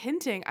you were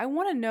hinting. I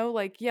want to know,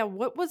 like, yeah,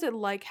 what was it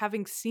like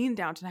having seen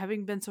Downton,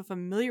 having been so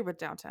familiar with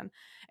Downton,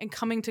 and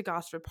coming to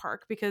Gosford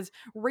Park? Because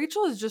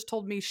Rachel has just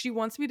told me she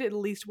wants me to at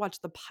least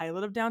watch the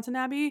pilot of Downton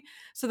Abbey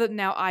so that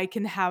now I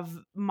can have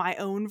my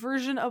own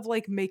version of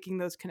like making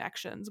those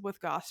connections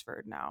with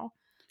Gosford now.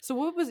 So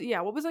what was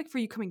it like for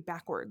you coming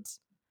backwards?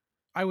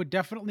 I would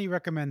definitely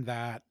recommend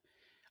that.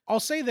 I'll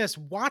say this: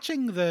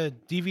 watching the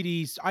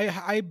DVDs,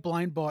 I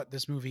blind bought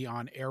this movie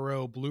on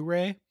Arrow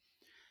Blu-ray,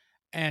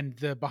 and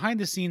the behind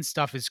the scenes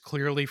stuff is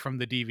clearly from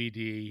the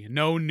DVD.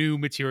 No new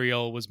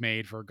material was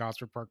made for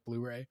Gosford Park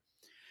Blu-ray.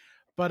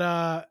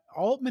 But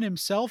Altman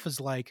himself is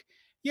like,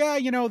 yeah,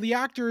 the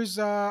actors,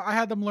 I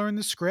had them learn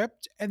the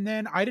script and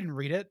then I didn't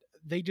read it.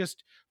 They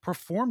just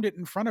performed it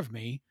in front of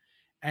me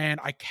and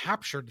I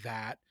captured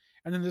that.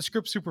 And then the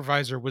script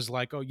supervisor was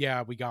like, oh,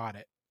 yeah, we got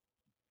it.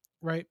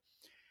 Right.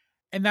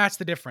 And that's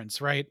the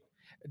difference, right?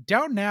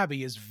 Downton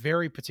Abbey is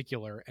very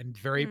particular and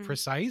very Mm,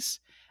 precise.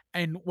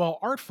 And while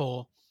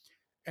artful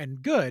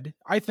and good,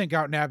 I think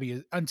Downton Abbey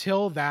is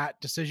until that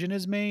decision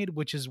is made,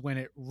 which is when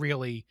it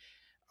really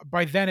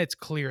by then it's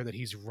clear that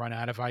he's run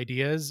out of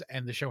ideas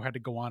and the show had to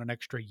go on an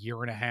extra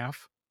year and a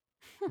half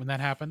when that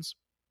happens.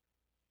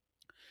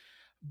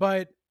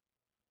 But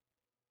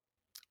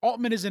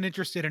Altman isn't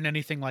interested in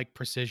anything like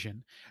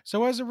precision.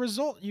 So as a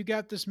result, you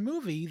get this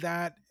movie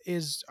that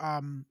is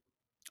a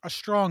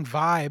strong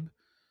vibe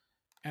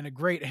and a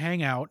great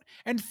hangout.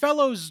 And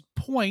Fellow's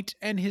point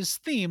and his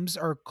themes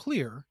are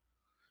clear.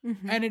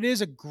 mm-hmm, And it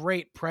is a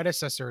great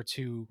predecessor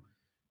to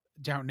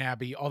Downton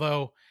Abbey,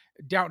 although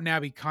Downton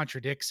Abbey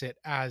contradicts it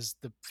as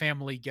the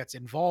family gets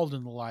involved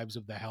in the lives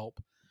of the help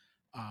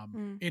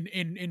mm,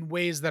 in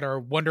ways that are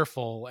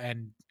wonderful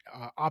and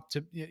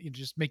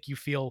just make you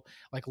feel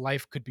like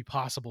life could be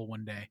possible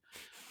one day.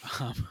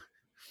 Um,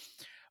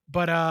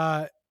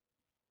 but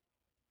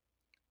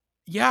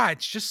yeah,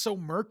 it's just so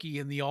murky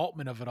in the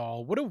Altman of it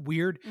all.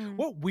 mm,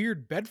 What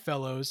weird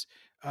bedfellows.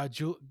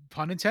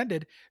 pun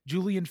intended,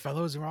 Julian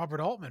Fellows and Robert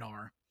Altman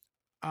are.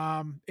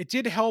 It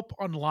did help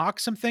unlock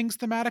some things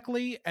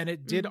thematically, and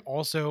it did Mm.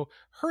 also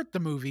hurt the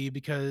movie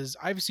because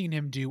I've seen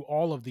him do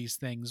all of these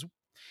things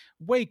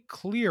way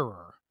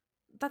clearer.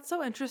 That's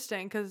so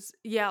interesting because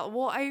yeah,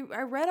 well, I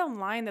read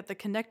online that the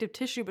connective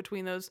tissue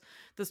between those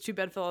two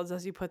bedfellows,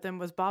 as you put them,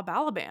 was Bob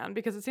Balaban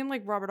because it seemed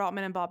like Robert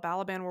Altman and Bob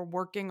Balaban were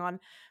working on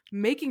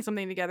making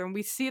something together, and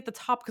we see at the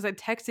top because I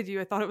texted you,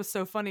 I thought it was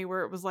so funny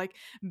where it was like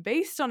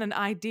based on an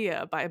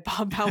idea by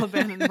Bob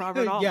Balaban and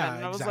Robert Altman, Yeah,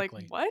 and I was like,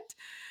 exactly. what?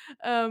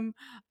 Um,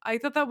 I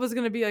thought that was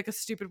going to be like a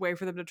stupid way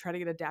for them to try to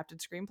get adapted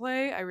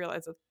screenplay. I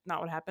realized that's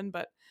not what happened,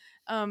 but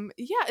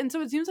yeah, and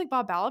so it seems like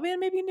Bob Balaban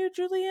maybe knew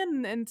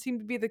Julian and seemed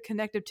to be the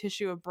connective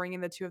tissue of bringing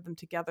the two of them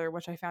together,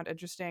 which I found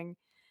interesting.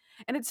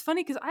 And it's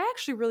funny because I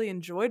actually really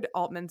enjoyed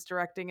Altman's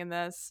directing in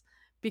this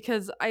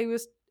because I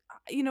was,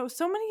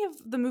 so many of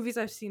the movies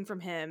I've seen from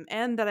him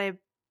and that I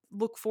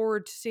look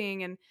forward to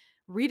seeing and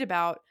read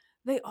about,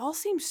 they all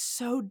seem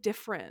so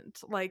different,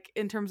 like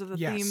in terms of the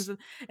themes, Yes.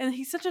 and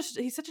he's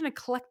such an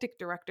eclectic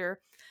director.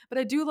 But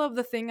I do love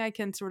the thing I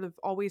can sort of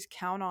always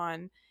count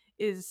on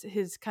is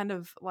his kind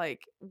of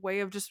like way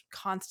of just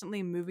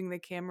constantly moving the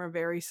camera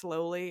very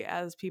slowly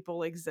as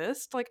people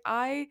exist. Like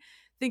I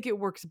think it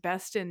works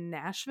best in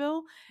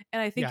Nashville,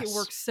 and I think it Yes.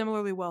 works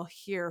similarly well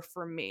here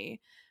for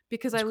me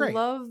because I It's great.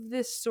 love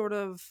this sort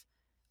of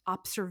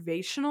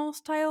observational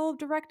style of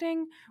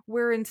directing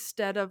where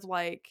instead of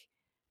like,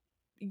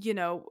 you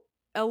know,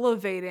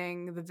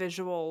 elevating the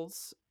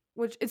visuals,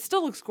 which it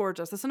still looks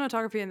gorgeous. The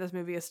cinematography in this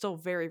movie is still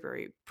very,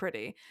 very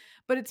pretty,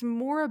 but it's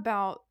more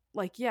about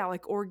like, yeah,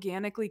 like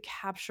organically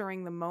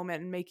capturing the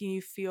moment and making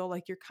you feel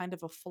like you're kind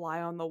of a fly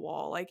on the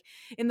wall. Like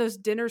in those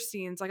dinner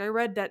scenes, like I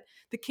read that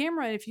the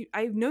camera, if you,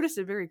 I noticed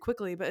it very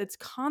quickly, but it's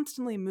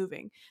constantly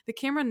moving. The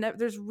camera,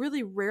 there's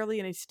really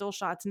rarely any still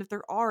shots. And if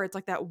there are, it's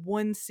like that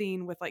one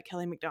scene with like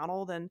Kelly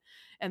McDonald and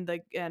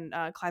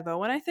Clive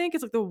Owen. I think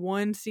it's like the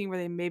one scene where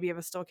they maybe have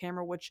a still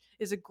camera, which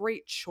is a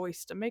great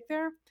choice to make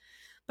there.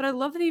 But I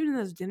love that even in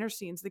those dinner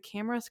scenes, the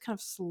camera is kind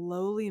of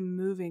slowly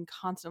moving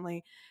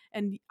constantly,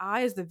 and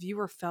I, as the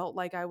viewer, felt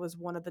like I was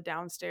one of the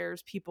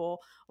downstairs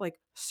people, like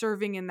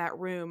serving in that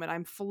room, and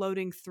I'm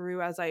floating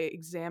through as I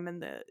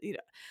examine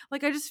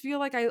like I just feel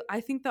like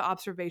I think the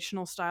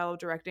observational style of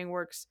directing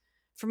works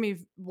for me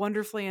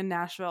wonderfully in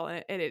Nashville,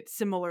 and it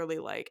similarly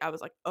like I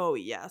was like, oh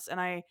yes,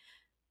 and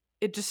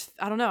it just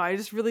I don't know, I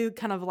just really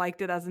kind of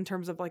liked it as in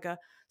terms of like a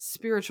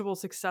spiritual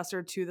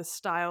successor to the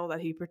style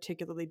that he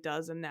particularly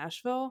does in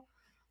Nashville.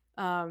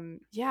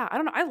 Yeah, I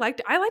don't know, I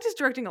liked his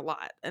directing a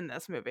lot in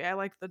this movie. I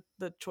liked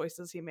the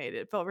choices he made.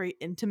 It felt very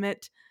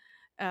intimate.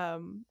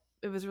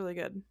 It was really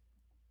good.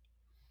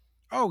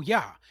 Oh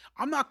yeah,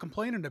 I'm not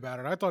complaining about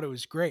it. I thought it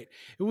was great.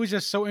 It was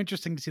just so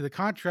interesting to see the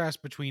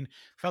contrast between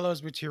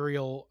Fellows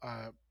material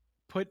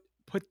put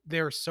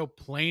there so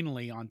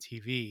plainly on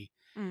TV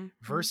Mhm.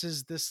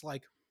 versus this,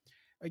 like,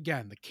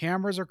 again, the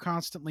cameras are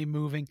constantly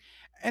moving,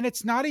 and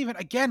it's not even,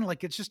 again,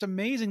 like, it's just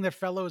amazing that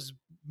Fellows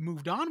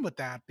moved on with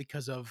that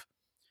because of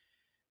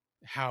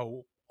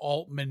how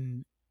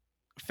Altman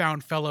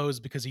found Fellows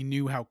because he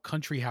knew how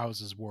country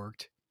houses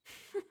worked.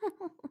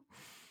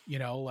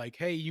 Like,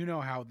 hey, you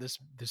know how this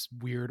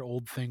weird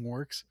old thing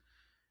works,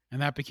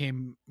 and that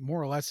became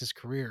more or less his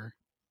career.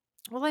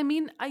 Well, I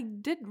mean, I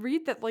did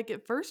read that like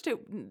at first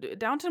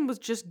Downton was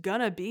just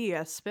gonna be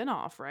a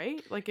spin-off, right?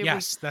 Like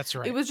Yes, that's it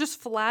right. was just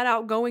flat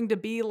out going to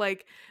be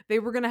like they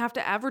were gonna have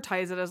to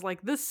advertise it as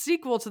like the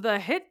sequel to the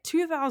hit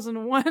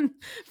 2001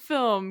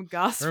 film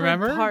Gosford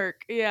Remember?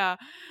 Park. Yeah.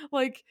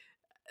 Like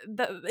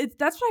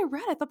that's what I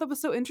read. I thought that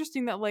was so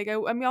interesting that like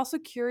I'm also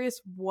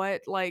curious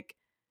what like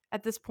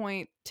at this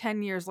point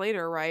 10 years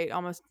later, right?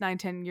 Almost 9,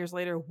 10 years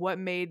later, what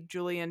made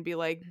Julian be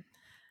like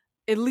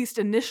at least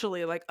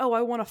initially like, "Oh,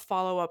 I want to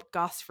follow up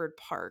Gosford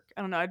Park."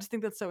 I don't know. I just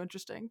think that's so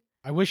interesting.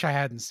 I wish I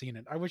hadn't seen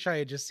it. I wish I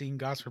had just seen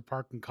Gosford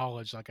Park in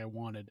college like I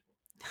wanted.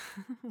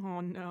 Oh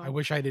I no.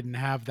 wish I didn't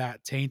have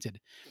that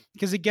tainted.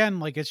 Because again,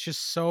 like, it's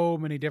just so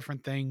many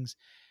different things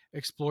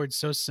explored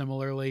so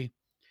similarly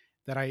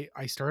that I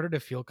started to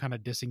feel kind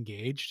of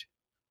disengaged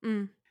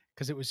Mm,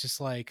 because it was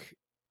just like,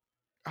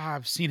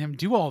 I've seen him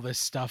do all this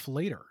stuff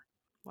later.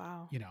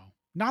 wow.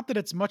 Not that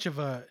it's much of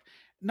a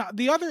not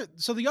the other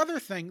so the other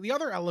thing, the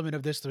other element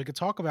of this that we could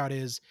talk about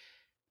is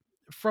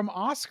from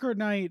Oscar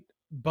night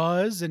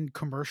buzz and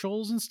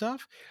commercials and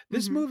stuff,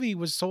 this Mhm. movie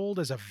was sold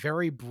as a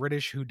very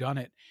British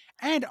whodunit.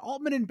 And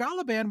Altman and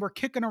Balaban were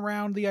kicking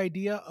around the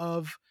idea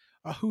of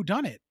a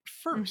whodunit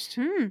first.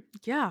 Mhm.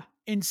 Yeah.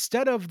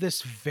 Instead of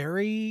this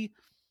very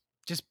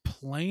just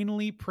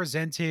plainly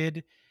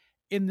presented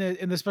in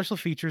the special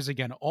features,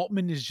 again,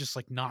 Altman is just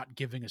like not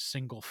giving a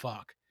single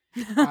fuck.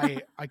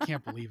 I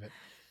can't believe it.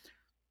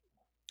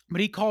 But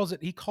he calls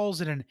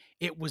it an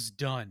it was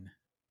done,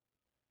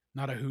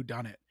 not a who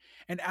done it.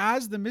 And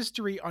as the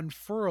mystery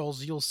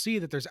unfurls, you'll see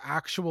that there's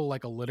actual,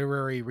 like, a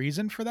literary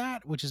reason for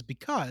that, which is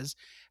because,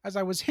 as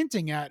I was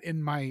hinting at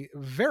in my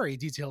very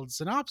detailed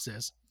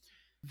synopsis,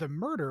 the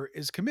murder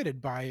is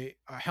committed by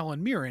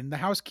Helen Mirren, the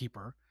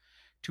housekeeper,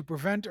 to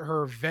prevent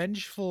her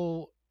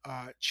vengeful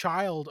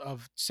child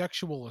of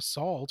sexual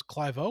assault,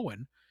 Clive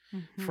Owen,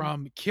 Mm-hmm.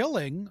 from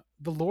killing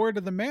the Lord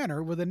of the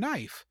Manor with a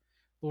knife.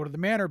 Lord of the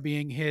Manor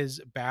being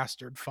his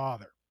bastard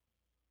father,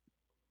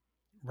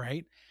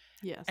 right?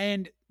 Yes.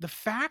 And the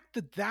fact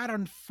that that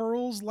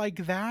unfurls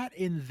like that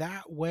in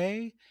that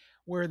way,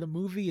 where the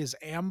movie is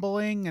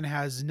ambling and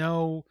has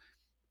no,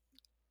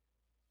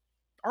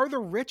 are the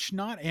rich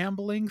not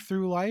ambling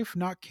through life,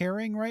 not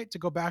caring, right? To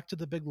go back to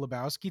the Big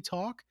Lebowski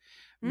talk,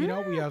 we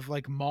Mm. have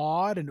like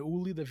Maud and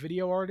Uli, the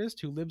video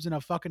artist, who lives in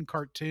a fucking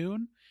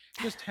cartoon,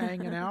 just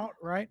hanging out,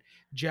 right?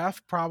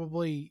 Jeff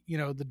probably,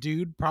 the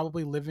dude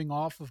probably living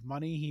off of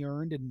money he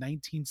earned in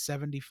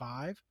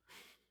 1975.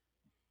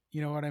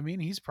 You know what I mean?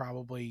 He's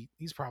probably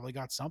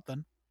got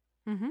something.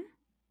 Mm-hmm.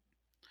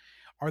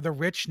 Are the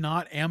rich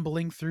not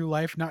ambling through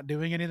life, not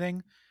doing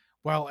anything,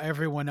 while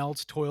everyone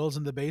else toils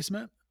in the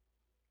basement?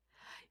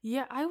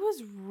 Yeah, I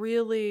was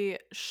really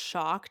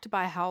shocked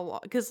by how long,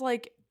 because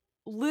like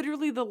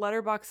literally the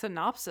letterbox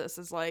synopsis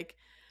is like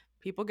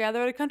people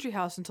gather at a country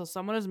house until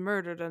someone is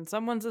murdered and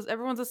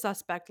everyone's a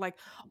suspect. Like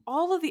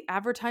all of the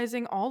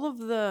advertising, all of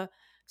the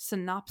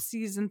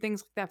synopses and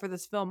things like that for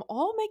this film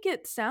all make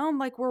it sound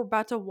like we're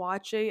about to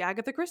watch a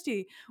Agatha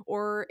Christie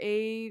or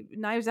a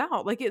Knives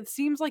Out. Like it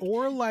seems like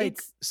Or like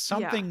it's yeah.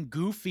 something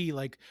goofy,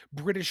 like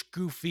British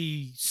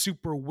goofy,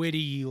 super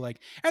witty,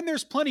 like, and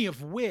there's plenty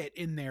of wit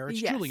in there. It's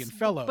Julian Yes, but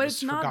Fellows,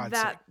 for God's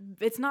sake.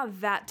 it's not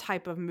that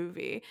type of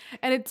movie.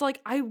 And it's like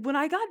I when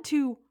I got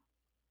to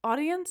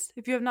audience,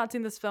 if you have not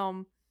seen this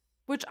film,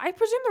 which I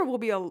presume there will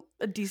be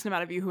a decent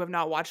amount of you who have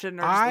not watched it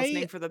and are just I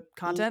listening for the l-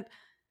 content.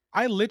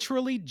 I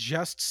literally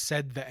just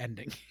said the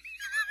ending.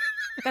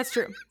 That's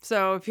true.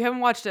 So if you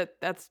haven't watched it,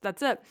 that's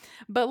it.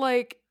 But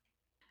like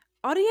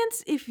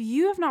audience, if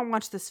you have not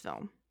watched this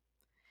film,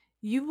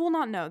 you will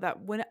not know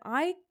that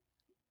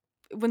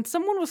when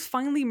someone was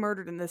finally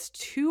murdered in this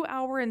 2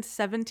 hour and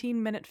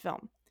 17-minute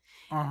film,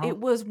 Uh-huh. it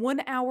was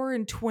 1 hour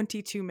and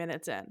 22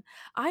 minutes in.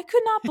 I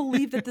could not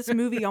believe that this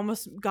movie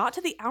almost got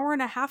to the hour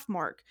and a half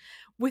mark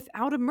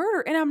without a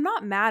murder. And I'm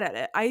not mad at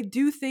it. I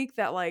do think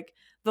that, like,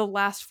 the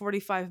last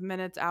 45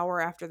 minutes, hour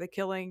after the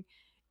killing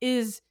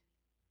is.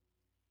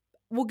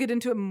 We'll get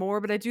into it more,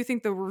 but I do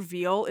think the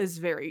reveal is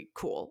very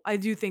cool. I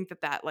do think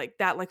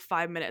that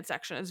 5 minute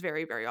section is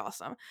very, very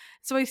awesome.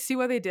 So I see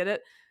why they did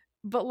it.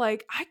 But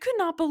like I could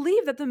not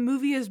believe that the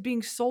movie is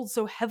being sold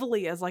so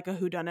heavily as like a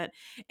whodunit.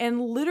 And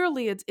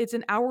literally it's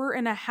an hour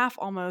and a half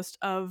almost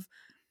of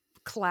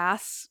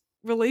class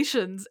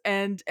relations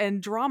and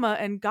drama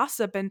and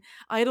gossip and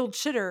idle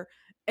chitter.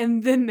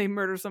 And then they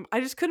murder some. I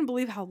just couldn't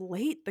believe how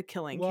late the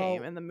killing came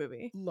Well, in the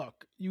movie.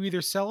 look, you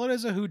either sell it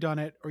as a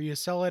whodunit or you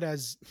sell it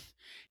as,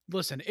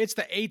 listen, it's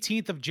the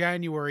 18th of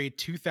January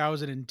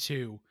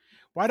 2002.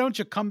 Why don't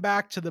you come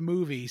back to the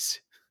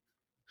movies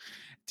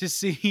to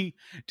see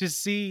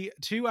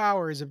 2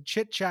 hours of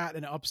chit chat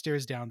and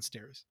upstairs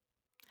downstairs?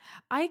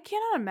 I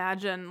cannot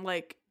imagine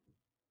like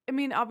I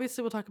mean,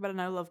 obviously, we'll talk about it in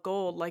I Love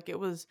Gold. Like, it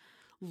was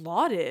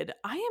lauded.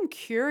 I am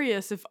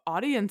curious if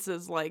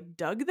audiences like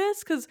dug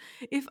this because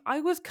if I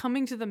was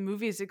coming to the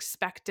movies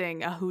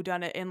expecting a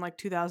whodunit in like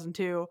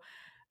 2002,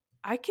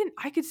 I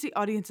could see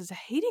audiences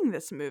hating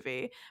this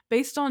movie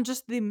based on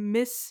just the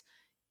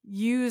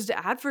misused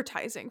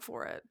advertising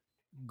for it.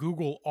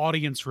 Google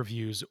audience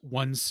reviews,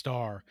 1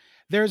 star.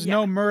 There's Yeah.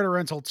 no murder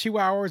until 2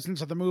 hours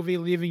into the movie,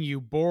 leaving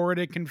you bored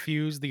and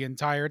confused the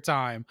entire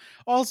time.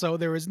 Also,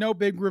 there is no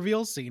big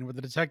reveal scene where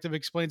the detective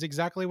explains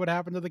exactly what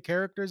happened to the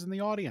characters in the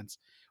audience,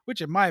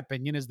 which, in my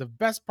opinion, is the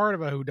best part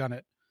of a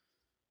whodunit.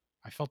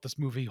 I felt this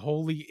movie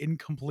wholly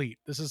incomplete.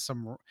 This is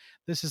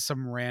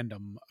some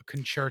random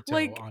concerto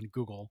Like, on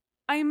Google.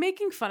 I'm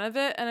making fun of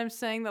it and I'm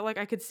saying that like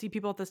I could see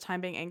people at this time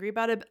being angry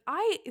about it, but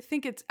I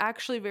think it's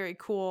actually very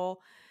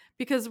cool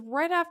because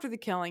right after the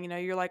killing,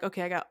 you're like,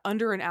 okay, I got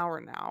under an hour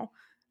now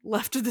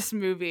left of this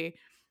movie.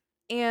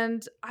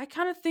 And I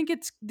kind of think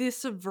it's this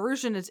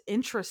subversion is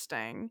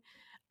interesting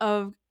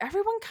of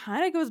everyone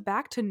kind of goes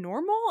back to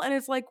normal and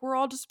it's like we're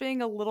all just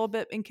being a little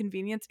bit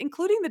inconvenienced,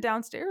 including the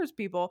downstairs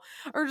people,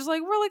 or just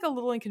like we're like a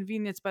little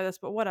inconvenienced by this,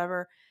 but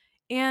whatever.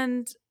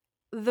 And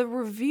the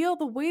reveal,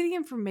 the way the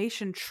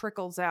information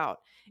trickles out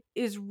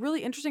is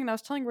really interesting. And I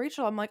was telling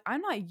Rachel, I'm like,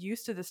 I'm not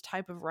used to this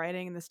type of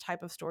writing and this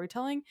type of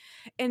storytelling.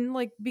 And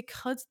like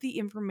because the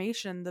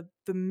information,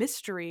 the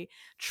mystery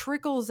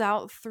trickles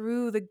out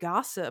through the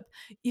gossip,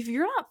 if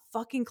you're not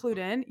fucking clued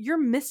in, you're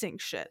missing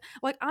shit.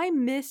 Like I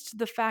missed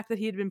the fact that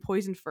he had been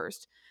poisoned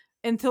first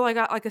until I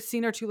got like a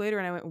scene or two later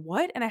and I went,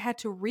 what? And I had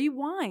to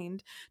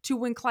rewind to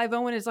when Clive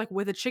Owen is like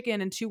with a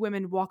chicken and two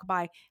women walk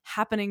by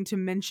happening to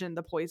mention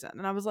the poison.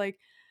 And I was like,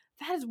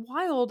 that is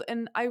wild.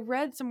 And I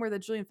read somewhere that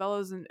Julian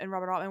Fellows and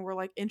Robert Altman were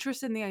like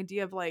interested in the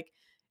idea of like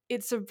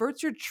it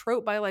subverts your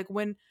trope by like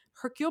when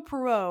Hercule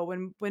Poirot,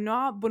 when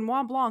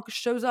Benoit Blanc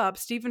shows up,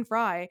 Stephen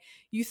Fry,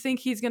 you think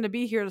he's going to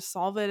be here to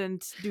solve it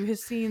and do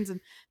his scenes and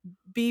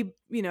be,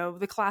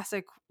 the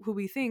classic who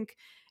we think.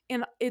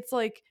 And it's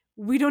like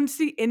we don't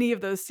see any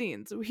of those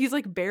scenes. He's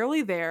like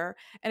barely there,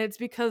 and it's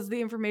because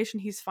the information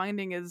he's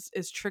finding is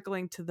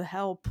trickling to the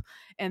help,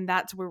 and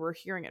that's where we're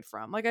hearing it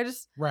from. Like I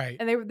just Right.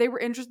 and they were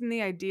interested in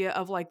the idea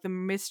of like the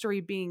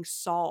mystery being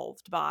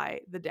solved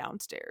by the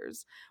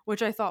downstairs,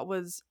 which I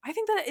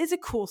think that is a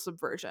cool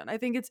subversion. I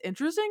think it's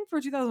interesting for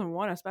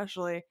 2001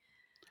 especially.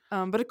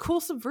 But a cool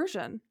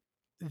subversion.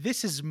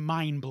 This is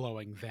mind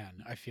blowing.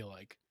 Then I feel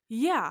like.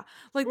 Yeah,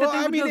 like Well, that they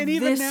I would mean, go and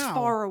even this now,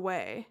 far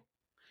away.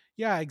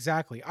 yeah,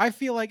 exactly. I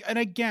feel like, and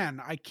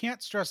again, I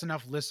can't stress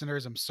enough,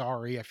 listeners. I'm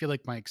sorry. I feel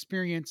like my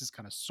experience is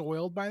kind of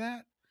soiled by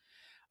that.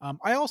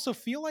 I also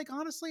feel like,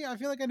 honestly, I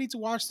feel like I need to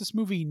watch this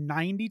movie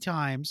 90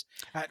 times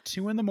at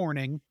 2 in the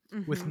morning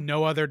with Mhm.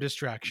 no other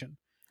distraction.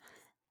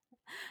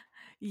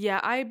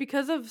 Yeah, I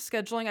because of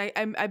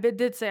scheduling,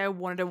 did say I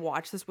wanted to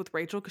watch this with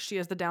Rachel because she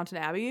has the Downton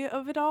Abbey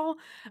of it all.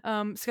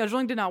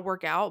 Scheduling did not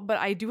work out, but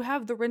I do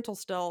have the rental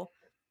still,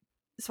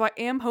 so I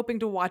am hoping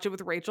to watch it with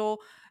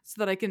Rachel so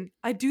that I can.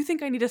 I do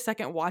think I need a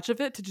second watch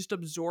of it to just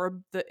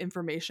absorb the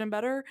information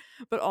better,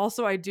 but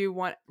also I do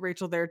want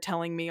Rachel there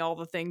telling me all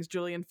the things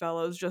Julian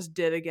Fellows just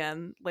did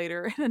again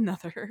later in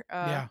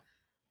Yeah.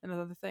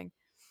 another thing.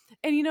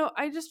 And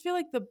I just feel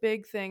like the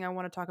big thing I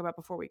want to talk about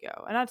before we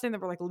go. I'm not saying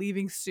that we're like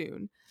leaving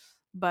soon,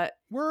 but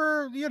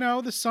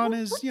The sun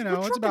is, we're it's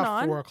trucking about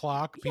on. 4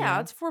 o'clock Yeah, p.m.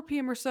 it's 4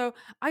 p.m. or so.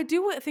 I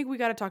do think we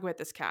got to talk about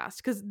this cast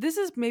because this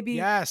is maybe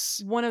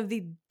Yes. one of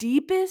the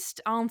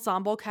deepest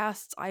ensemble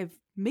casts I've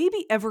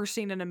maybe ever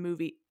seen in a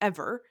movie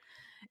ever.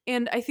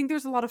 And I think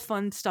there's a lot of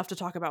fun stuff to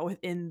talk about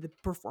within the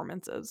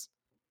performances.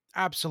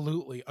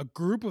 Absolutely. A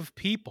group of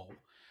people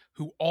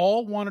who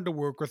all wanted to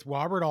work with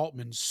Robert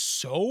Altman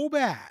so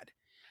bad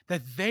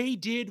that they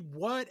did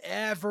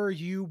whatever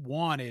you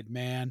wanted,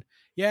 man.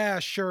 Yeah,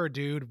 sure,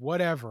 dude.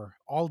 Whatever.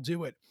 I'll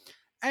do it.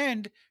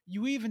 And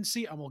you even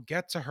see, and we'll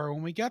get to her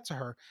when we get to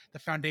her, the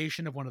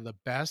foundation of one of the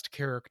best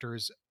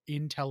characters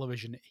in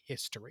television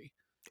history.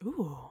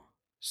 Ooh.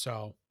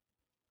 So,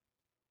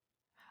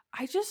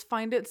 I just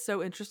find it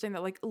so interesting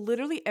that like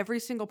literally every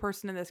single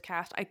person in this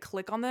cast, I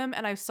click on them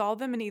and I saw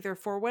them in either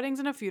Four Weddings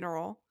and a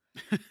Funeral,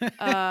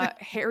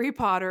 Harry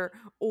Potter,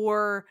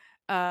 or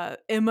Emma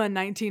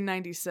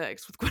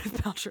 1996 with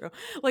Gwyneth Paltrow.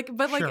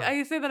 But sure.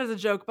 I say that as a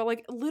joke, but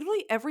like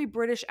literally every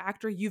British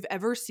actor you've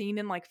ever seen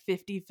in like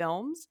 50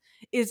 films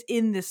is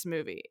in this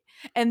movie.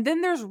 And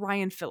then there's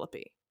Ryan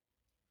Phillippe.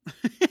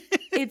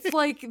 It's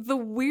like the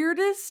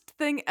weirdest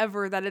thing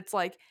ever that it's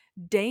like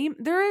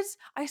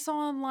I saw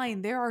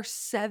online there are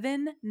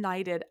 7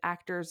 knighted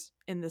actors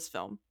in this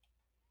film.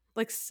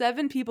 Like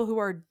 7 people who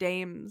are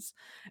dames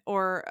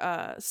or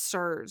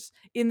sirs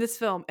in this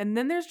film, and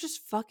then there's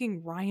just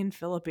fucking Ryan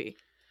Phillippe.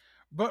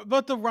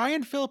 But the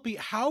Ryan Phillippe,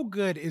 how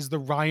good is the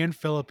Ryan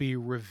Phillippe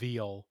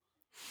reveal?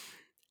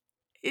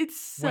 It's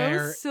so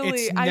Where it's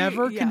silly.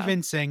 never Yeah.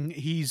 convincing.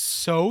 He's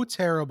so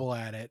terrible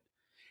at it.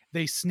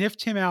 They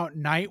sniffed him out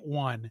night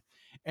one,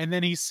 and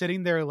then he's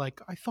sitting there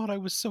like, I thought I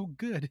was so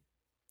good.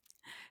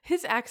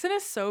 His accent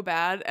is so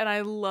bad, and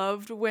I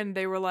loved when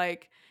they were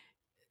like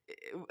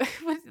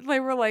when they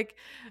were like,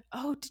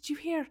 "Oh, did you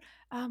hear?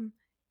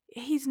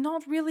 He's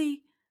not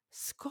really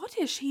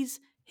Scottish.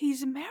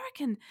 He's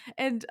American."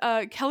 And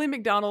Kelly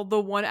MacDonald,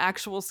 the one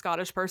actual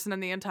Scottish person in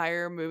the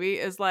entire movie,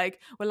 is like,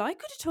 "Well, I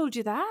could have told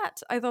you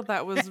that." I thought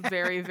that was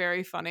very,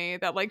 very funny.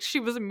 That like she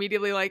was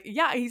immediately like,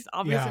 "Yeah, he's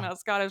obviously Yeah, not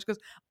Scottish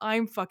because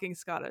I'm fucking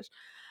Scottish."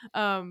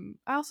 I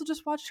also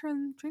just watched her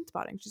in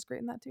Trainspotting. She's great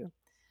in that too.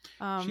 she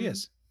Um,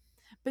 is.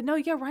 but no,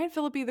 yeah, Ryan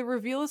Phillippe, the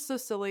reveal is so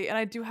silly, and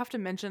I do have to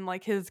mention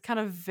like his kind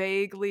of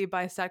vaguely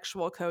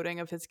bisexual coding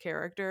of his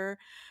character.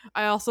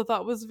 I also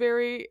thought was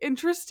very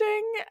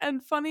interesting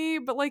and funny,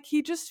 but like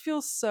he just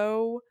feels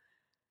so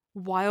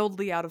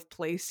wildly out of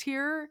place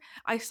here.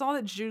 I saw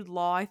that Jude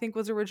Law, I think,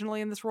 was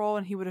originally in this role,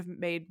 and he would have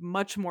made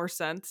much more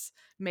sense.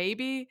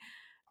 Maybe.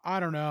 I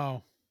don't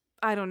know.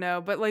 I don't know,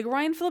 but like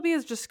Ryan Phillippe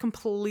is just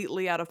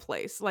completely out of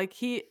place. Like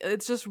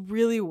it's just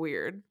really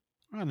weird.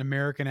 An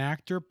American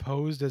actor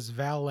posed as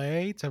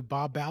valet to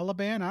Bob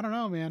Balaban. I don't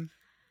know, man.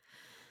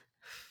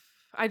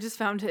 I just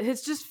found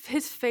his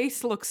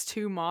face looks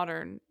too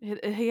modern.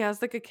 He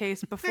has like a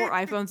case before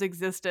iPhones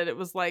existed. It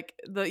was like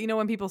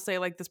when people say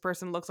like this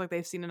person looks like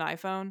they've seen an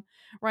iPhone.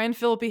 Ryan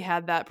Phillippe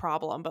had that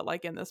problem, but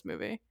like in this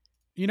movie.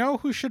 You know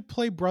who should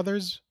play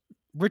brothers?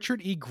 Richard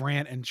E.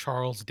 Grant and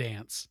Charles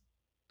Dance.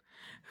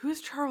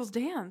 Who's Charles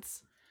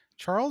Dance?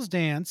 Charles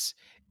Dance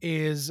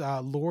is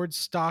Lord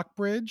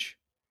Stockbridge,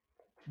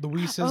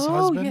 Louisa's Oh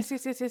husband, yes.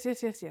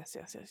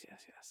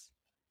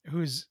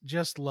 who's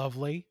just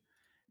lovely.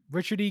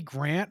 Richard E.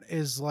 Grant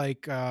is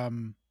like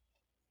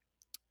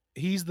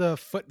he's the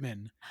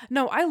footman.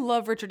 No, I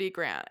love Richard E.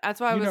 Grant. That's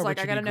why I You know was like,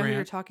 I Richard E. gotta know who you're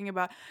Grant. talking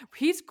about.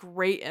 He's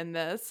great in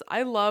this.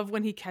 I love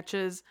when he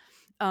catches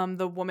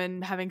the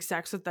woman having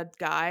sex with that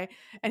guy,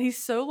 and he's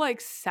so like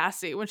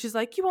sassy when she's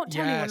like, "You won't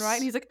tell anyone, right?" And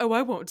Yes. he's like, "Oh,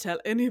 I won't tell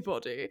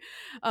anybody."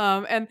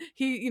 And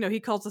he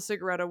calls a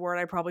cigarette a word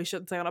I probably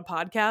shouldn't say on a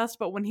podcast,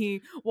 but when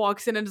he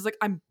walks in and is like,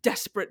 "I'm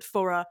desperate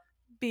for a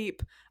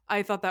beep,"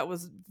 I thought that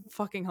was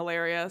fucking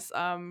hilarious.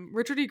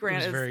 Richard E. It Grant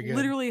was is very good.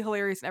 literally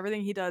hilarious in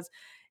everything he does.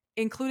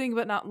 including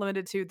but not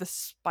limited to the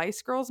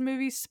Spice Girls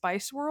movie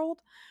Spice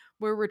World,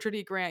 where Richard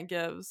E. Grant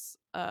gives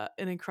an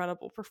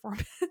incredible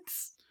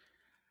performance.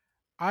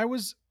 I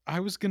was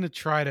gonna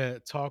try to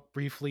talk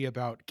briefly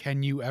about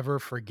Can You Ever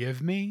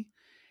Forgive Me?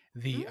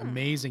 The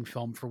amazing Mm.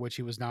 film for which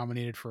he was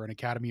nominated for an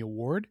Academy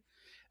Award.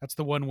 That's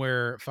the one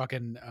where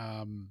fucking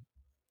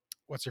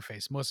what's her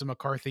face? Melissa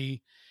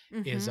McCarthy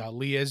is Mm-hmm.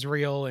 Lee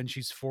Israel and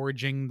she's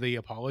forging the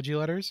apology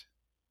letters.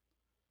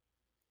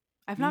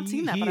 I've not He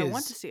seen that, but he I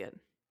want to is see it.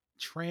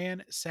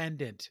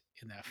 transcendent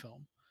in that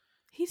film.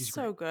 He's He's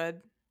great. so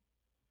good.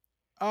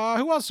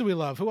 Who else do we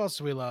love? Who else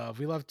do we love?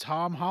 We love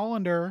Tom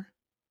Hollander.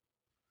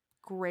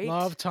 Love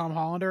Great. Tom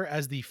Hollander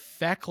as the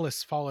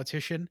feckless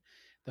politician,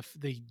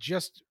 the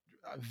just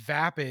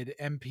vapid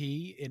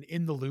MP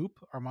in the Loop,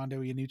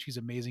 Armando Iannucci's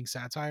amazing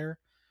satire.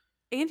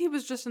 And he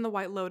was just in The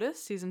White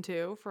Lotus season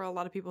 2 for a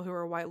lot of people who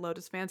are White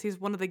Lotus fans. He's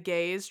one of the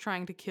gays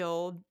trying to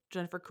kill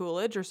Jennifer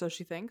Coolidge, or so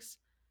she thinks.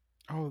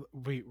 Oh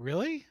wait,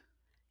 really?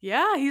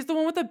 Yeah, he's the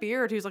one with the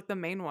beard who's like the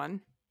main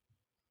one.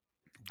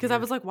 Because I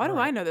was Weird. like, why All do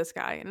I right. know this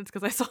guy? And it's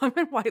because I saw him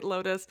in White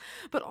Lotus.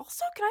 But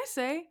also, can I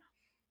say,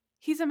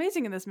 he's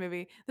amazing in this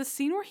movie. The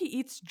scene where he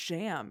eats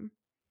jam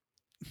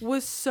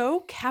was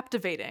so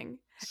captivating.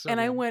 So And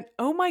I good. went,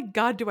 oh my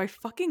God, do I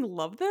fucking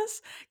love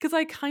this? Because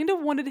I kind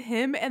of wanted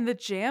him and the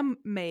jam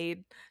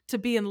maid to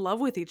be in love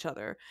with each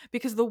other.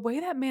 Because the way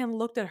that man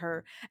looked at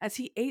her as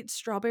he ate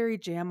strawberry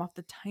jam off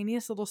the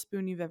tiniest little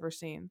spoon you've ever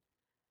seen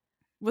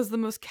was the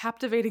most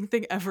captivating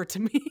thing ever to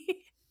me.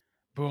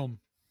 Boom.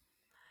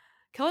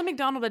 Kelly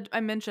McDonald, I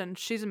mentioned,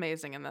 she's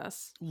amazing in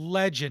this.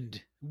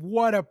 Legend.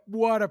 What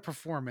a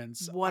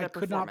performance. What I a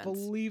could not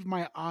performance. believe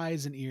my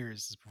eyes and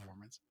ears this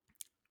performance.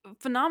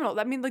 Phenomenal.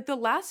 I mean, like the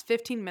last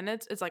 15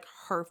 minutes is like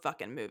her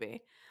fucking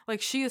movie. Like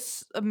she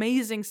is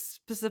amazing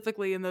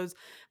specifically in those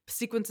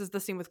sequences, the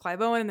scene with Clive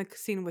Owen and the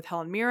scene with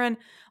Helen Mirren,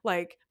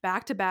 like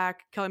back to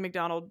back, Kelly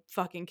McDonald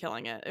fucking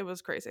killing it. It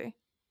was crazy.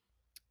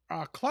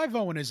 Clive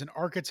Owen is an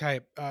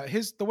archetype.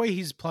 His the way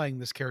he's playing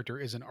this character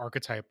is an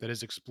archetype that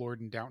is explored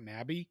in Downton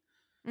Abbey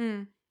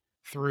Mm.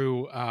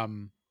 through a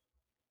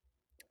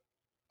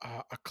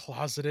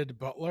closeted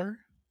butler.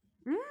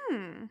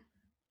 Mm.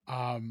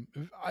 Um,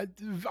 I,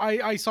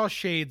 I saw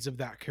shades of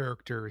that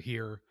character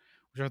here,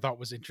 which I thought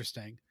was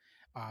interesting.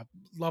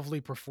 Lovely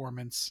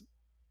performance.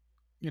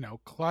 You know,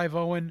 Clive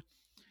Owen.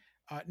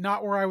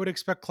 Not where I would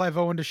expect Clive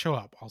Owen to show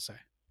up. I'll say.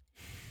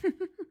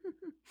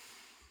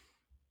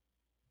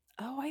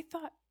 Oh, I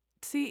thought.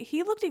 See,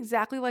 he looked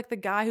exactly like the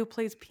guy who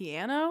plays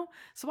piano.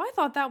 So I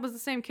thought that was the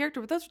same character,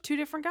 but those are two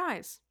different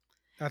guys.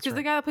 That's Because the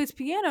right. guy that plays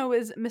piano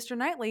is Mr.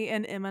 Knightley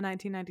in Emma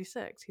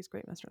 1996. He's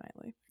great, Mr.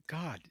 Knightley.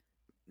 God,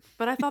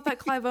 But I thought that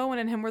Clive Owen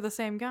and him were the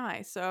same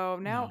guy. So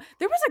now no.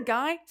 there was a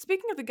guy,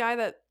 speaking of the guy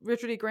that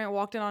Richard E. Grant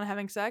walked in on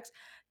having sex,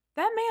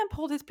 that man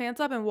pulled his pants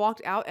up and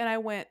walked out. And I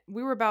went,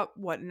 we were about,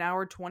 what, an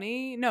hour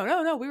 20? No,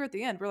 no, no. We were at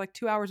the end. We are like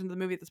 2 hours into the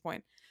movie at this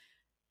point.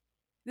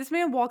 This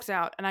man walks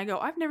out and I go,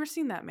 I've never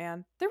seen that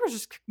man. There was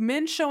just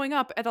men showing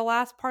up at the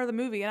last part of the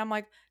movie. And I'm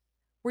like,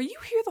 were you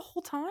here the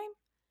whole time?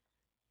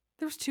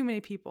 There was too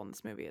many people in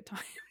this movie at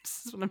times.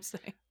 Is what I'm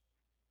saying.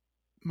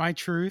 My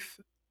truth.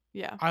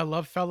 Yeah. I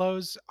love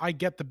Fellows. I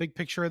get the big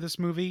picture of this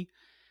movie.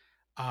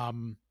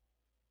 Um,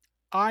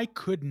 I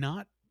could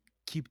not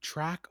keep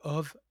track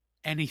of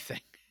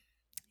anything.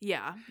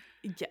 Yeah.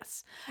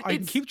 Yes. I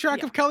can It's, keep track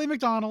yeah. of Kelly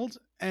McDonald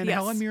and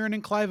Helen Yes. Mirren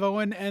and Clive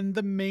Owen and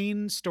the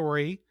main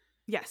story.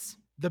 Yes.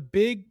 The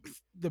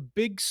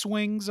big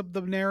swings of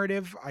the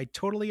narrative, I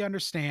totally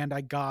understand.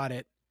 I got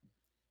it.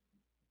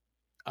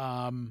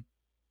 Um,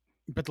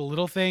 but the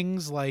little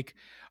things like,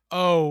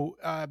 oh,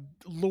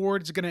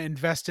 Lord's gonna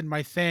invest in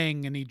my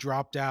thing and he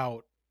dropped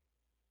out.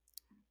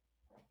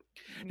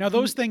 Now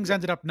those things Yeah.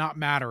 ended up not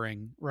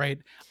mattering, right?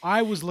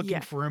 I was looking Yeah.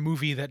 for a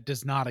movie that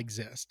does not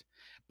exist.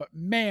 But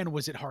man,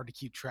 was it hard to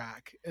keep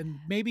track. And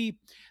maybe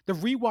the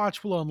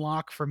rewatch will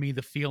unlock for me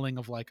the feeling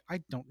of like, I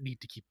don't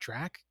need to keep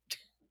track. It's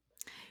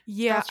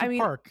Yeah, I Gosford mean,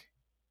 Park.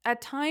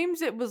 at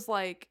times it was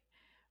like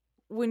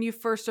when you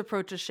first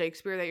approach a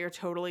Shakespeare that you're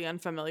totally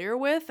unfamiliar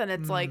with, and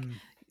it's like Mm,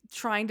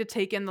 trying to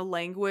take in the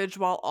language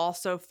while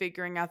also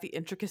figuring out the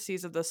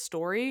intricacies of the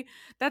story.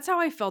 That's how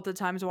I felt at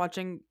times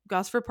watching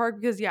Gosford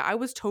Park because yeah, I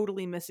was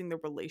totally missing the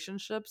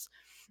relationships.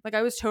 Like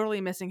I was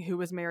totally missing who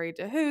was married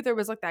to who. There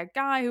was like that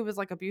guy who was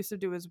like abusive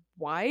to his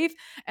wife,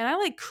 and I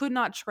like could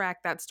not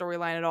track that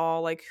storyline at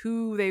all, like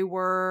who they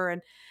were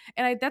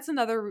and I that's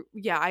another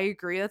yeah, I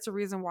agree. That's a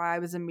reason why I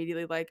was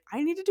immediately like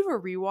I need to do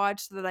a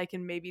rewatch so that I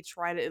can maybe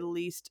try to at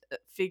least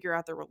figure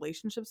out the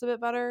relationships a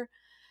bit better.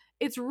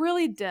 It's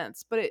really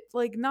dense, but it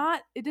like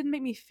not it didn't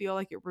make me feel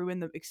like it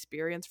ruined the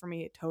experience for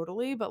me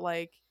totally, but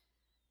like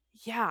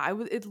yeah,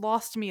 it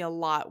lost me a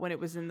lot when it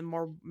was in the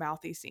more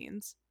mouthy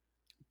scenes.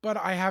 but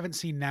I haven't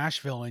seen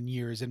Nashville in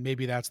years, and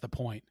maybe that's the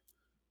point.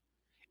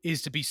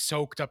 Is to be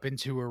soaked up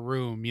into a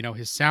room. You know,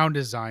 his sound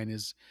design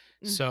is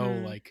so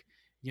Mhm. like,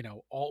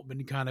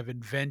 Altman kind of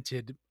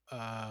invented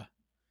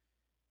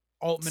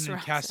Altman and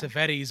Surround sound.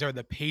 Cassavetes are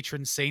the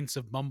patron saints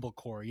of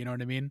mumblecore, you know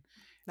what I mean? In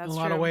a That's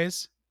lot of true.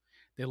 ways.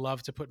 They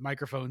love to put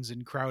microphones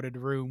in crowded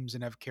rooms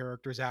and have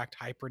characters act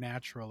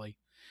hypernaturally.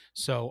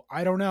 So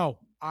I don't know.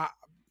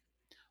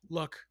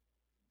 Look,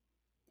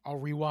 I'll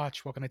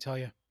rewatch. What can I tell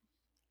you?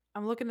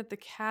 I'm looking at the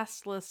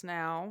cast list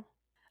now.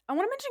 I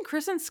want to mention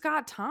Kristen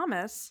Scott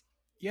Thomas.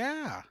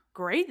 Yeah.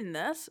 Great in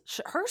this.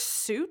 Her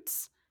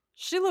suits,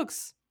 she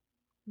looks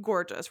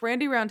gorgeous.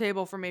 Randy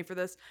Roundtable for me for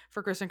this,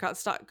 for Kristen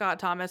Scott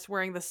Thomas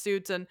wearing the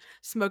suits and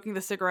smoking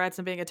the cigarettes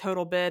and being a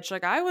total bitch.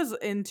 Like, I was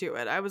into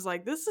it. I was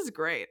like, this is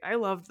great. I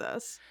love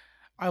this.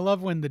 I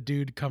love when the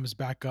dude comes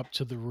back up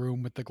to the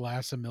room with the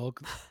glass of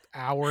milk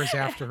hours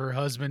after her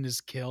husband is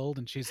killed,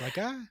 and she's like,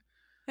 Yeah,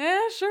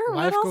 sure. What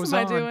life else goes am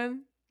I on.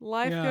 doing?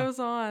 Life Yeah. goes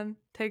on.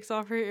 Takes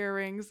off her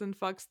earrings and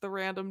fucks the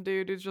random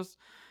dude who's just.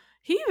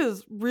 He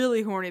was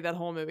really horny that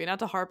whole movie. Not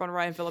to harp on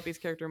Ryan Phillippe's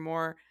character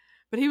more,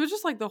 but he was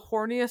just like the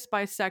horniest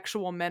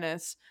bisexual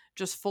menace,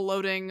 just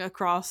floating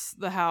across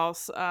the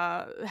house,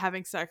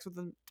 having sex with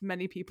as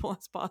many people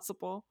as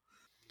possible.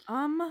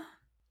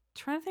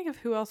 Trying to think of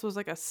who else was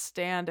like a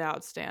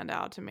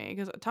standout to me,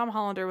 because Tom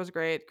Hollander was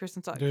great.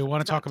 Kristen Do we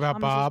want to talk Scott about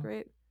Thomas was Bob?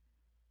 great.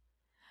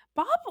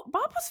 Bob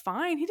was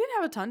fine. He didn't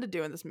have a ton to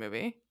do in this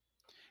movie.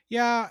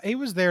 Yeah, he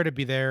was there to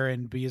be there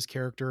and be his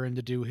character and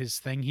to do his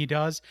thing he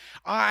does.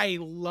 I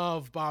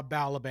love Bob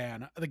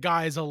Balaban. The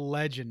guy is a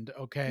legend,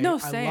 okay? No, I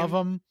love same.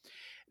 him.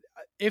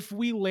 If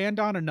we land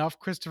on enough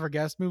Christopher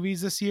Guest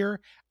movies this year,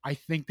 I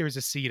think there's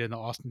a seat in the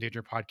Austin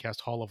Danger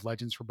Podcast Hall of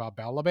Legends for Bob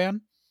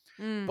Balaban.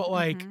 But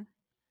like, Mm-hmm.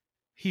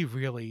 he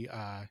really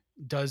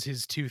does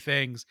his two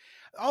things.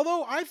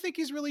 Although I think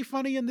he's really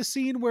funny in the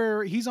scene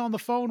where he's on the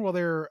phone while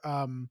they're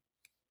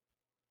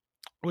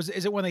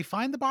is it when they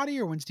find the body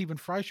or when Stephen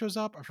Fry shows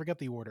up? I forget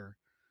the order.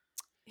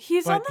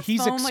 He's on But the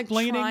he's phone, like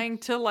explaining trying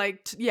to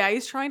yeah,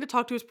 he's trying to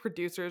talk to his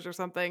producers or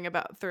something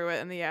about through it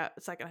in the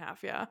second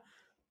half. Yeah.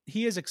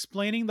 he is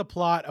explaining the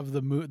plot of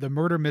the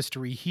murder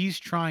mystery he's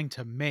trying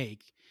to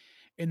make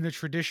in the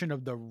tradition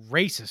of the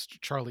racist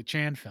Charlie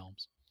Chan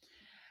films.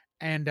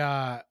 And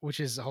which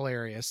is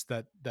hilarious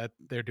that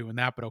they're doing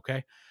that, but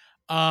okay.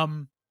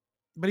 Um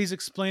but he's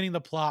explaining the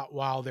plot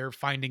while they're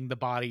finding the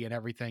body and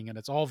everything, and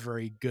it's all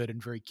very good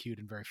and very cute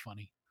and very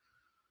funny.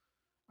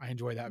 I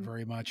enjoy that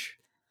very much.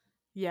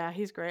 Yeah,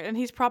 he's great. And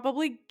he's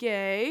probably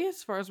gay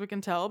as far as we can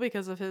tell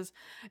because of his.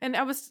 And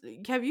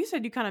Kev, you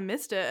said you kind of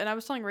missed it. And I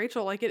was telling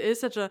Rachel, like, it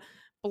is such a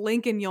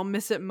blink and you'll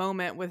miss it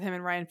moment with him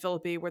and Ryan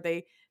Phillippe where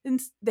they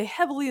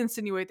heavily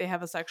insinuate they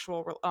have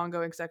a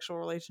ongoing sexual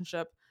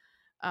relationship.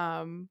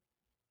 Um,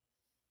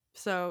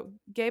 so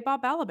gay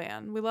Bob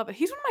Balaban, we love it.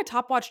 He's one of my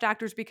top watched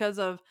actors because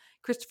of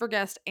Christopher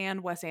Guest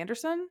and Wes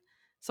Anderson.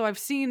 So I've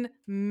seen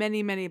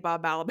many, many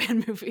Bob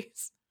Balaban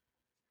movies.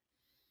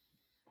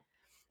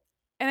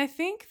 And I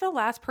think the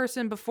last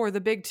person before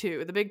the big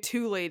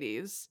two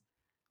ladies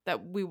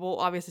that we will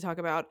obviously talk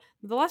about,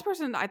 the last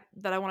person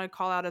that I want to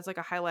call out as like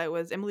a highlight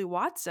was Emily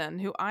Watson,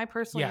 who I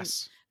personally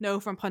Yes. know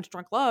from Punch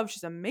Drunk Love.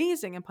 She's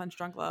amazing in Punch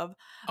Drunk Love.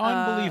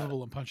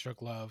 Unbelievable in Punch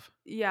Drunk Love.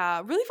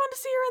 Yeah, really fun to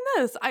see her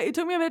in this. It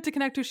took me a minute to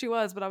connect who she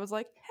was, but I was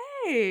like,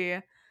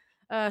 hey,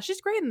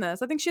 she's great in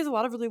this. I think she has a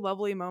lot of really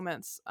lovely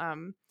moments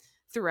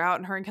throughout,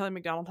 and her and Kelly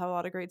McDonald have a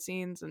lot of great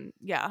scenes. And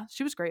yeah,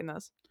 she was great in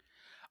this.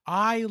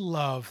 I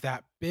love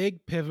that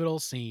big pivotal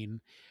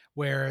scene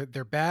where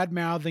they're bad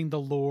mouthing the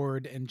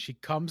Lord and she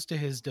comes to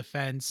his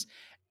defense,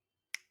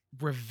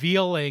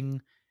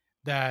 revealing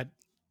that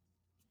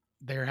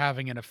they're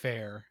having an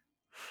affair.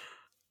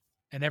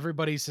 And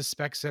everybody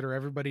suspects it or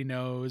everybody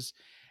knows.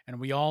 And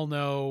we all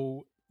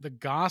know the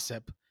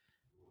gossip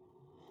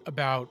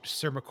about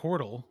Sir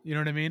McCordle. You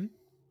know what I mean?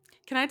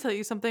 Can I tell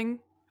you something?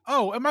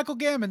 Oh, and Michael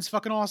Gambon's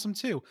fucking awesome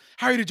too.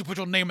 How did you put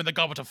your name in the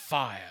goblet of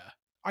fire?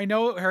 I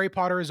know Harry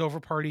Potter is over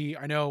party.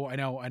 I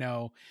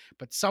know.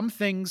 But some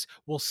things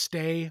will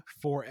stay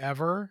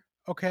forever,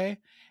 okay?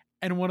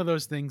 And one of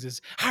those things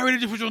is, how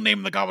did you put your name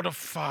in the goblet of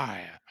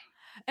fire?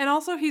 And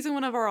also, he's in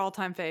one of our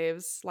all-time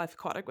faves, Life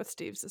Aquatic with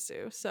Steve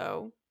Zissou.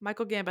 So,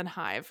 Michael Gambon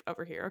Hive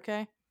over here,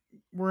 okay?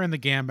 We're in the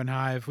Gambon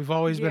Hive. We've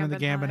always been in the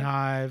Gambon Gambon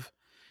Hive.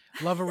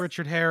 Hive. Love a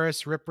Richard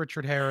Harris, rip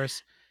Richard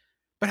Harris.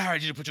 But how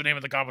did you put your name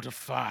in the goblet of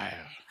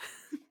fire?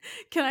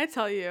 Can I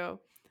tell you,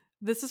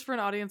 this is for an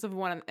audience of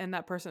one, and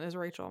that person is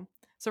Rachel.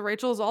 So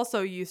Rachel is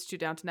also used to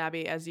Downton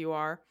Abbey as you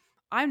are.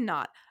 I'm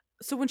not.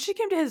 So when she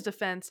came to his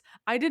defense,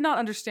 I did not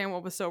understand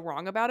what was so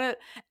wrong about it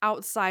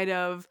outside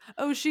of,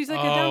 oh, she's like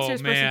a Oh,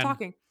 downstairs person man.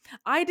 talking.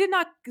 I did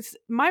not,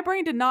 my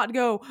brain did not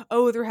go,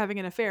 oh, they're having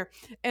an affair.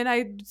 And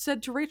I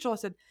said to Rachel, I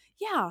said,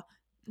 yeah,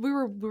 we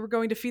were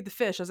going to feed the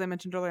fish, as I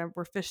mentioned earlier,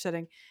 we're fish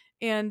sitting.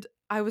 And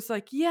I was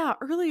like, yeah,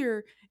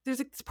 earlier there's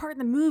like this part in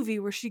the movie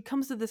where she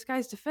comes to this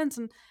guy's defense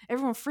and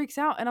everyone freaks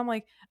out. And I'm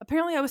like,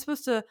 apparently I was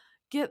supposed to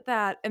get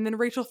that. And then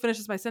Rachel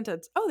finishes my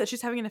sentence. Oh, that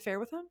she's having an affair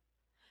with him?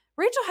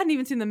 Rachel hadn't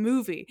even seen the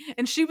movie,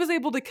 and she was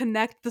able to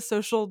connect the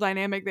social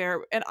dynamic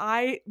there. And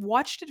I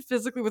watched it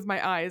physically with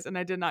my eyes, and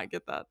I did not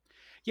get that.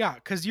 Yeah,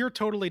 because you're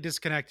totally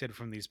disconnected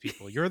from these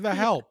people. You're the Yeah.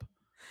 help.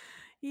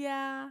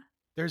 Yeah.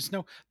 There's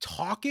no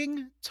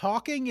talking.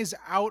 Talking is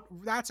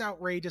that's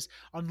outrageous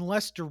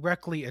unless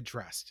directly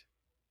addressed.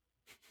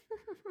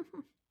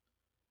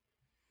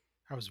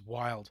 That was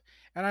wild.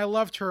 And I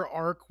loved her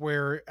arc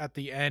where at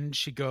the end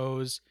she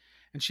goes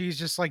and she's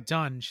just like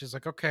done. She's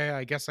like, okay,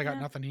 I guess I got Yeah.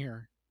 nothing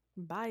here.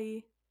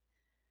 Bye.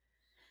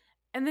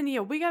 And then,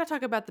 we got to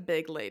talk about the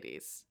big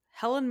ladies,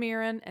 Helen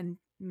Mirren and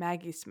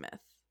Maggie Smith.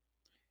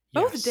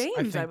 Both Yes, I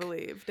dames, I think,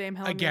 believe. Dame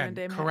Helen Mirren, again,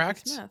 Dame Maggie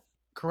correct. Smith.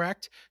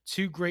 Correct.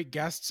 Two great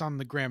guests on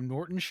the Graham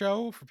Norton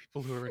show for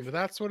people who are into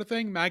that sort of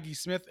thing. Maggie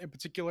Smith in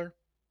particular.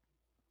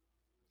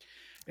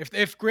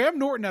 If Graham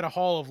Norton had a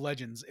Hall of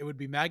Legends, it would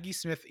be Maggie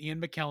Smith, Ian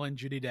McKellen,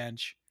 Judi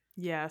Dench,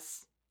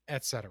 Yes.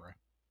 etc.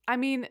 I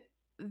mean,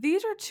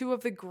 these are two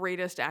of the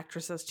greatest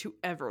actresses to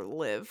ever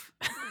live.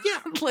 Yeah.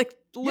 Like,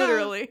 Yeah.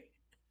 literally.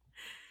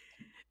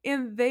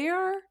 And they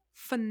are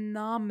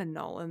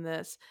phenomenal in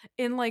this,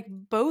 in like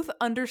both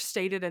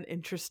understated and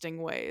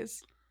interesting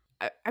ways.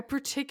 I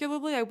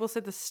particularly, I will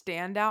say, the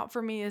standout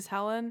for me is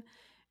Helen,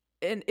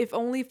 and if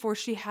only for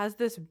she has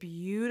this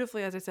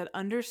beautifully, as I said,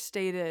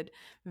 understated,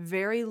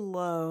 very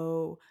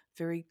low,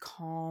 very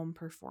calm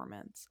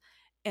performance,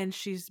 and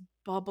she's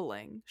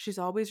bubbling. She's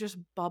always just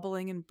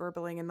bubbling and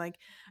burbling, and like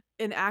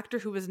an actor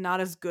who is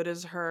not as good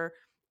as her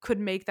could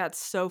make that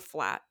so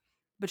flat,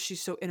 but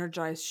she's so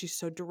energized, she's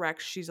so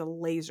direct, she's a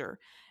laser.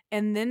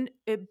 And then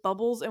it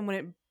bubbles, and when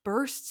it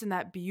bursts in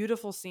that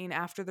beautiful scene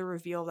after the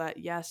reveal that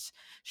yes,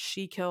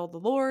 she killed the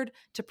Lord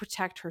to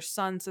protect her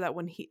son, so that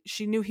when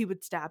she knew he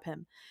would stab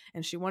him,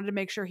 and she wanted to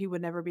make sure he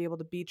would never be able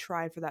to be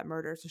tried for that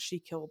murder, so she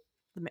killed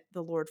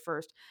the Lord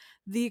first.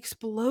 The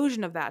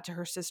explosion of that to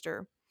her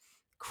sister,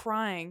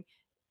 crying,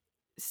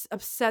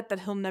 upset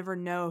that he'll never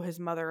know his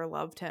mother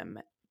loved him,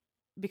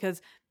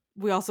 because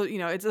we also,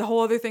 it's a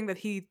whole other thing that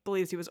he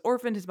believes he was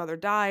orphaned, his mother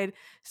died,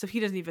 so he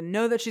doesn't even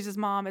know that she's his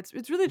mom. It's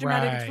really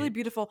dramatic, it's really Right.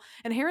 beautiful.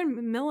 And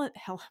Heron Millen,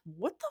 hell,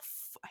 what the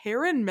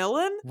Heron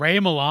Millen? Ray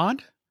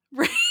Milland?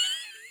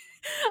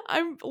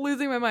 I'm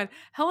losing my mind.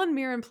 Helen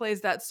Mirren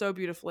plays that so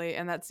beautifully,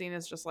 and that scene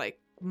is just like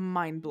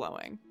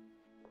mind-blowing.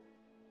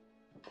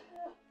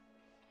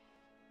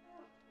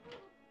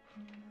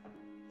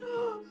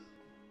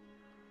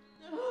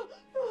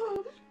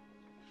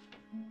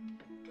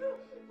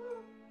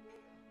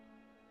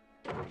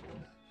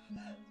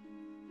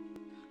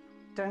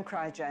 Don't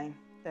cry, Jane.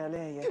 They'll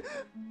hear you.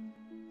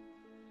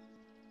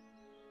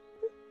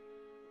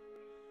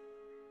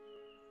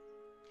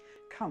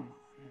 Come on.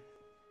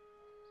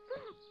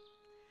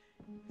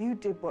 You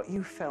did what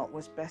you felt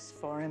was best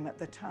for him at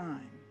the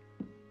time.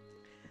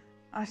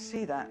 I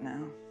see that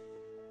now.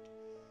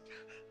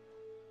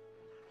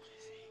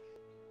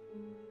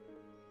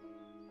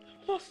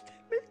 I've lost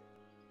him.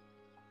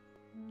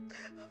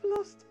 I've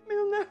lost him.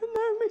 He'll never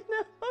know me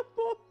now, my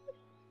boy.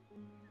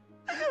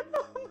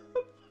 Oh, my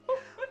boy.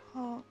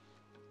 Oh,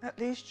 at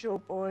least your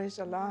boy's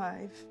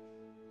alive.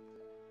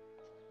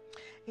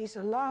 He's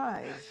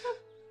alive.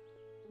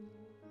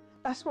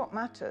 That's what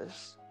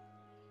matters.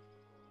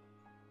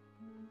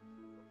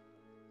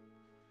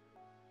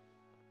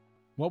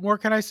 What more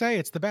can I say?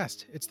 It's the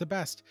best. It's the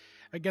best.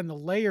 Again, the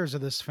layers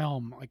of this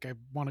film, like I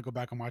want to go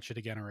back and watch it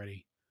again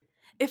already.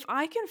 If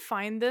I can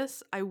find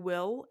this, I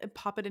will and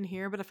pop it in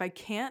here. But if I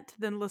can't,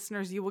 then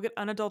listeners, you will get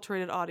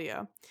unadulterated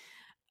audio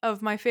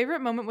of my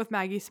favorite moment with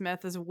Maggie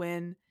Smith is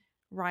when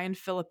Ryan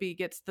Phillippe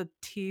gets the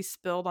tea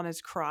spilled on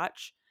his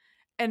crotch.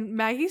 And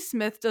Maggie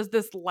Smith does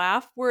this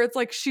laugh where it's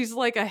like she's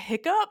like a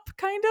hiccup,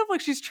 kind of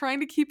like she's trying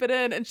to keep it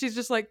in, and she's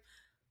just like,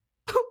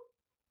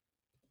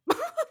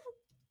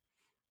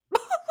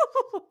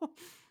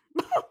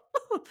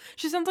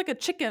 she sounds like a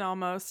chicken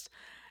almost.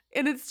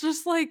 And it's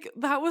just like,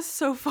 that was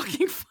so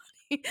fucking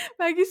funny.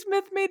 Maggie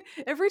Smith made,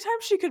 every time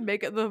she could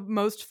make it the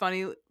most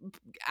funny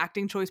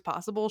acting choice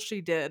possible,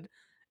 she did.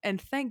 And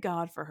thank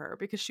God for her,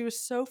 because she was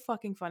so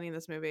fucking funny in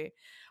this movie.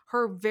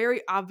 Her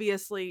very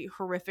obviously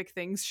horrific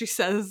things she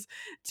says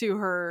to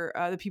her,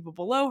 the people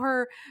below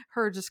her,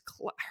 her just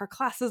her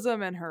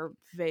classism and her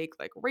vague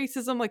like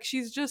racism, like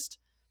she's just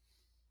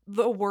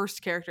the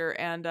worst character.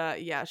 And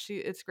yeah,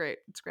 it's great.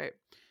 It's great.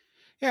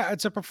 Yeah,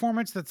 it's a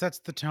performance that sets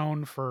the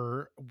tone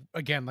for,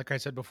 again, like I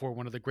said before,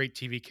 one of the great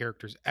TV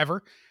characters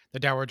ever, the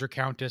Dowager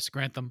Countess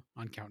Grantham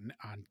on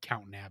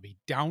Downton Abbey.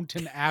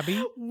 Downton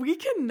Abbey. We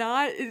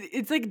cannot.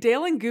 It's like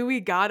Dale and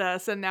Gooey got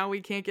us, and now we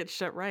can't get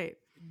shit right.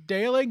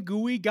 Dale and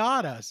Gooey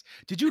got us.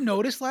 Did you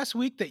notice last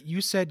week that you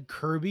said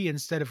Kirby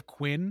instead of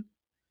Quinn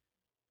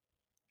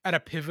at a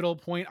pivotal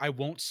point? I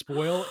won't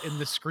spoil in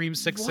the Scream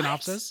 6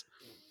 synopsis.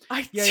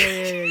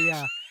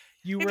 Yeah.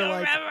 You were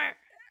like, remember.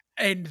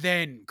 And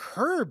then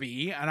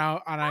Kirby, and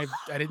I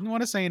didn't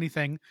want to say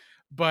anything,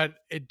 but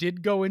it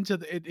did go into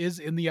it is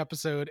in the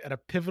episode at a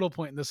pivotal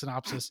point in the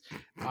synopsis.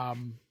 But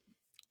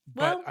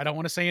well, I don't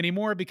want to say any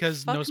more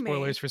because no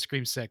spoilers for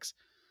Scream 6.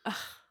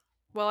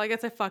 Well, I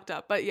guess I fucked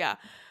up, but yeah.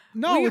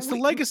 No, it's the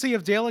legacy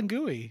of Dale and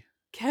Gooey.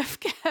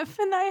 Kev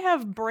and I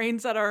have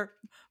brains that are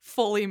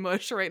fully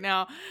mush right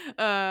now.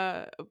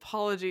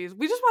 Apologies.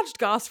 We just watched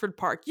Gosford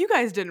Park. You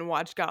guys didn't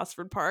watch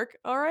Gosford Park,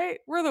 all right?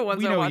 We're the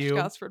ones that watched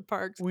Gosford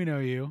Park. We know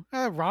you.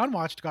 Ron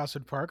watched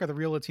Gosford Park. Are the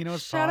Real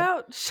Latinos? Shout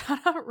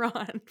out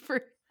Ron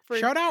for for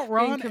Shout out being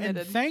Ron, and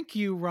committed. thank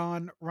you,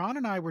 Ron. Ron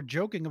and I were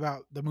joking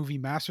about the movie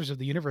Masters of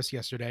the Universe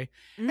yesterday,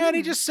 and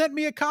he Mm. just sent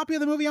me a copy of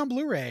the movie on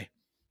Blu-ray.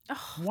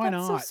 Oh, Why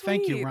that's so not?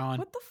 Thank you, sweet. Ron.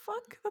 What the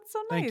fuck? That's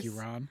so Thank you, nice.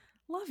 Ron.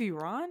 Love you,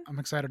 Ron. I'm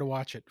excited to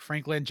watch it.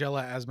 Frank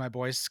Langella as my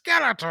boy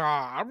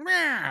Skeletor.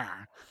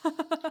 Meh.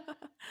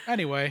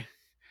 Anyway,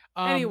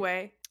 um,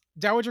 Anyway,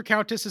 Dowager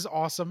Countess is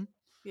awesome.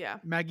 yeah,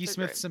 Maggie they're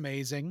great. Smith's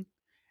amazing,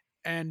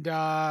 and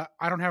I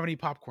don't have any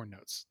popcorn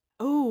notes.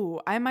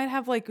 Oh, I might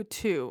have like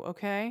 2,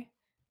 okay?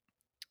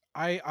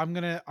 I'm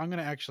gonna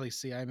actually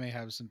see. I may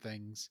have some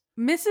things.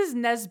 Mrs.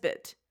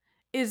 Nesbit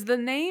is the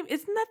name.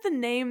 Isn't that the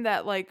name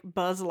that like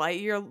Buzz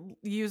Lightyear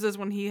uses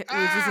when he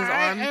loses his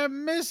I arm?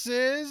 am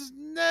Mrs.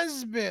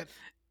 Nesbit.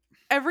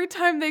 Every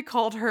time they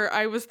called her,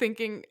 I was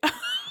thinking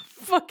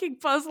fucking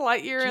Buzz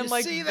Lightyear Do you in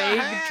like see the vague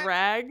hat?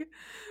 drag.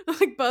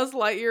 Like Buzz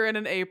Lightyear in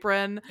an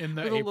apron In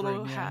the with a apron,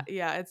 little yeah. hat.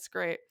 Yeah, it's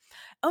great.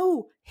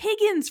 Oh,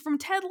 Higgins from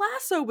Ted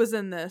Lasso was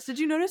in this. Did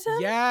you notice him?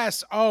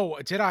 Yes. Oh,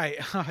 did I?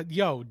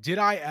 Yo, did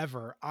I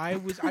ever? I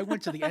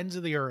went to the ends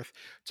of the earth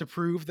to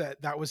prove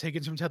that that was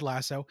Higgins from Ted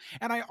Lasso,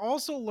 and I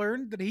also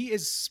learned that he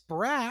is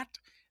Sprat,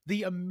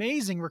 the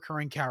amazing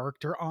recurring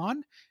character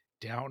on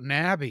Downton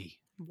Abbey.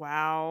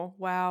 Wow.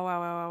 Wow, wow,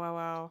 wow, wow, wow,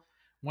 wow.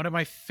 One of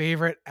my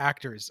favorite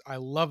actors. I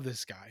love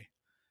this guy.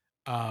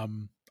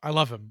 I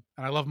love him,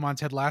 and I love him on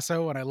Ted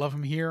Lasso, and I love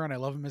him here, and I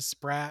love him as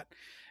Sprat.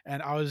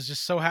 And I was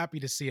just so happy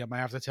to see him. I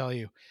have to tell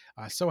you,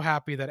 so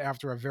happy that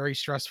after a very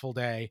stressful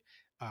day,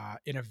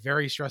 in a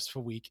very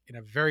stressful week, in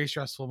a very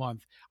stressful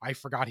month, I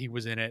forgot he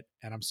was in it,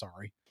 and I'm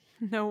sorry.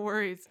 No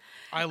worries.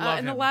 I love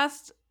And him.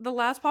 the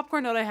last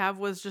popcorn note I have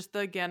was just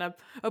again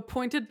a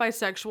pointed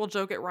bisexual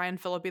joke at Ryan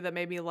Phillippe that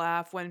made me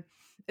laugh when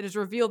it is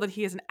revealed that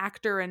he is an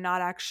actor and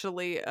not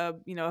actually a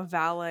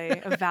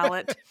valet.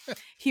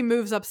 He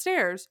moves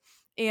upstairs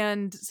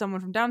and someone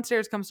from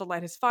downstairs comes to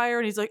light his fire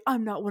and he's like,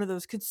 I'm not one of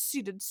those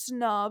conceited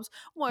snobs.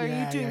 Why are you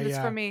Yeah, doing yeah, this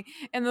for yeah. me?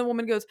 And the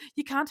woman goes,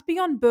 you can't be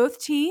on both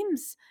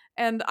teams.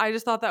 And I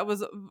just thought I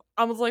was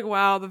like,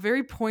 wow, the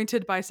very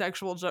pointed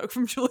bisexual joke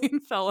from Julian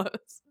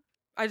Fellows.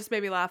 I just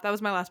made me laugh. That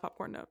was my last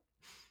popcorn note.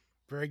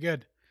 Very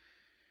good.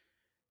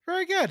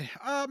 Very good.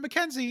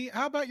 Mackenzie,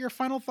 how about your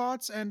final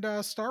thoughts and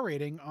star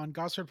rating on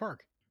Gosford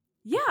Park?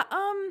 Yeah,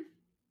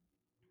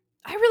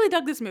 I really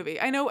dug this movie.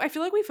 I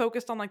feel like we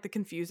focused on like the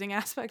confusing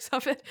aspects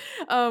of it,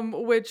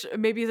 which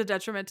maybe is a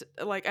detriment.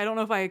 Like, I don't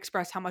know if I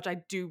expressed how much I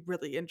do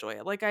really enjoy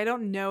it. Like, I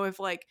don't know if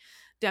like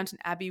Downton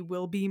Abbey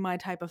will be my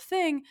type of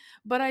thing,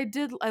 but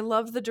I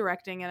love the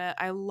directing in it.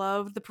 I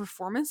love the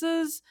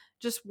performances.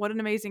 Just what an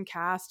amazing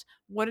cast.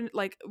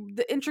 Like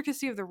the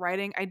intricacy of the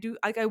writing.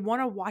 I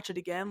want to watch it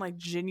again, like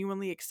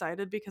genuinely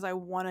excited because I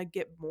want to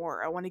get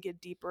more. I want to get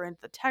deeper into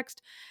the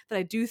text that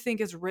I do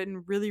think is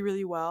written really,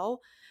 really well.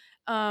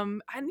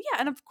 And yeah,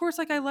 and of course,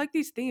 like I like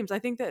these themes. I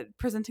think that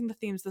presenting the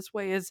themes this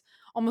way is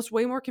almost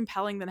way more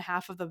compelling than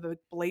half of the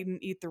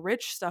blatant eat the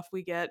rich stuff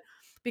we get,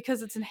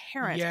 because it's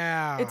inherent. It's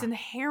Yeah.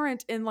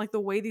 inherent in like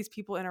the way these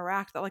people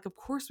interact, that like of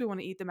course we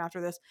want to eat them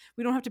after this.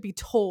 We don't have to be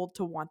told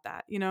to want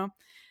that, you know.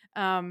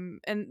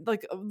 And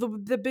like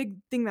the big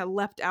thing that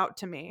leapt out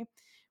to me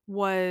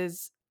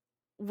was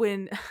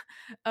when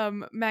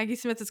Maggie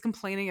Smith is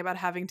complaining about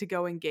having to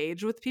go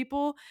engage with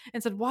people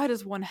and said, why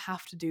does one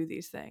have to do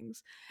these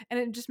things? And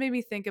it just made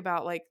me think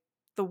about like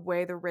the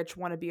way the rich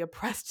want to be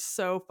oppressed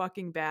so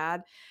fucking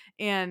bad.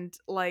 And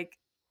like,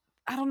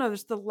 I don't know,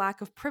 there's the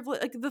lack of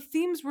privilege. Like the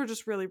themes were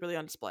just really, really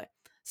on display.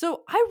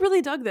 So I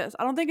really dug this.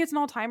 I don't think it's an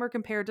all-timer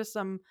compared to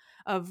some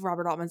of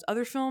Robert Altman's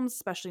other films,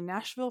 especially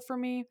Nashville for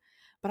me.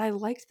 But I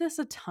liked this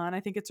a ton. I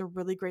think it's a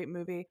really great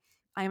movie.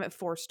 I am at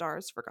 4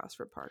 stars for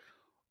Gosford Park.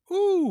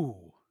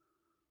 Ooh.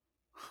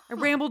 I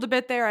rambled a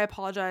bit there. I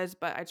apologize,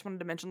 but I just wanted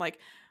to mention like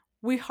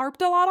we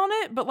harped a lot on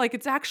it, but like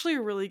it's actually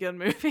a really good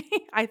movie,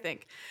 I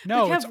think.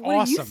 No, But it's Kev,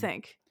 what do you awesome.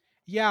 think?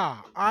 Yeah,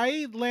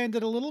 I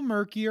landed a little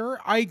murkier.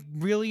 I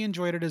really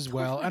enjoyed it as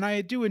well, Totally. and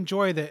I do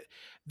enjoy that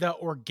the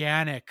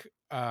organic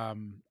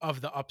of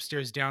the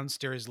upstairs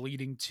downstairs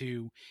leading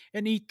to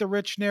an eat the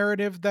rich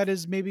narrative that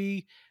is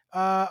maybe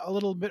a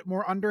little bit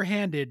more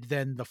underhanded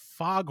than the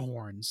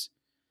foghorns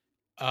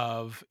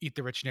of eat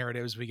the rich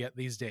narratives we get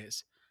these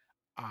days.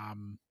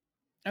 Um,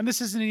 and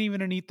this isn't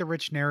even an eat the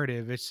rich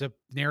narrative; it's a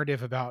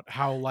narrative about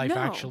how life No.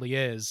 actually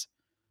is.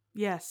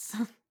 Yes.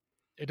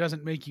 It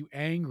doesn't make you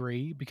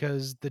angry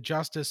because the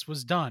justice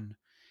was done.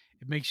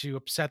 It makes you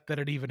upset that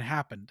it even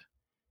happened.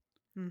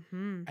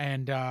 Mm-hmm.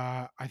 And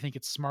I think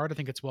it's smart. I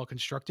think it's well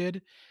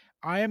constructed.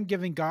 I am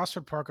giving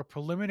Gosford Park a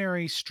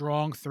preliminary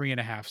strong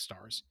 3.5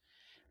 stars.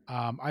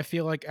 I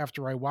feel like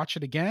after I watch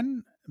it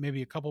again,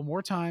 maybe a couple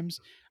more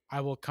times,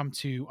 I will come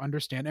to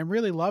understand and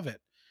really love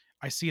it.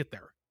 I see it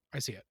there. I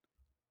see it.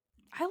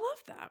 I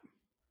love that.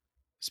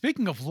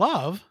 Speaking of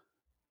love,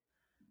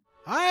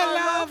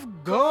 I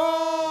love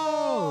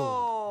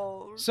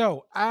gold.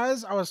 So,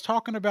 as I was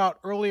talking about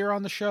earlier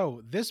on the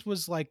show, this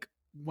was like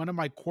one of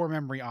my core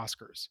memory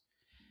Oscars.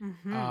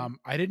 Mm-hmm.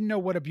 I didn't know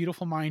what A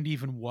Beautiful Mind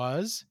even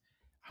was.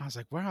 I was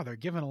like, wow, they're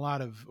giving a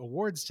lot of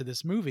awards to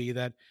this movie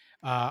that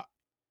uh,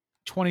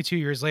 22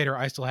 years later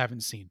I still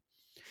haven't seen.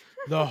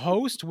 The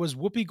host was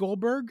Whoopi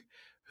Goldberg,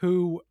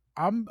 who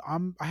I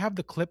have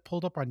the clip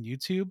pulled up on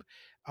YouTube.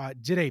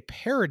 Did a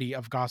parody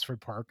of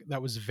Gosford Park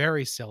that was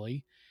very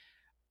silly.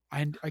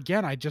 And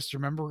again, I just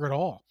remember it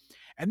all.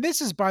 And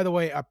this is, by the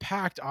way, a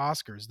packed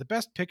Oscars. The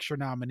Best Picture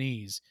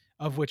nominees,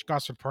 of which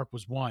Gosford Park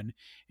was one,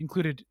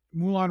 included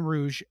Moulin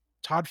Rouge,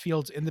 Todd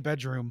Field's In the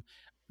Bedroom,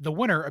 the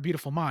winner, A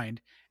Beautiful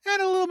Mind,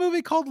 and a little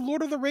movie called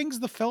Lord of the Rings: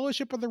 The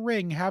Fellowship of the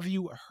Ring. Have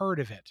you heard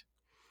of it?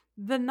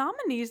 The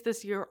nominees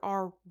this year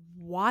are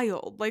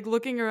wild. Like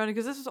looking around,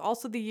 because this is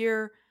also the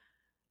year.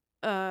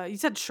 You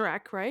said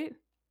Shrek, right?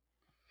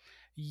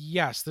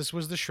 Yes, this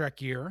was the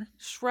Shrek year.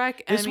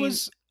 Shrek, and I This mean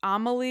was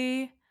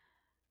Amelie.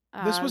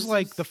 this was This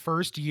like the was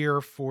first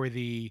year for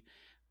the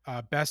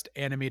best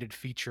animated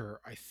feature,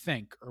 I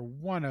think, or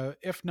one of,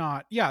 if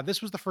not, yeah,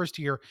 this was the first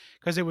year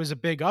because it was a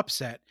big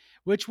upset,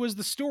 which was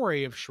the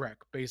story of Shrek.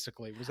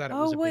 Basically, was that it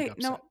Oh was a big wait,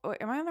 no, upset. wait,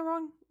 am I on the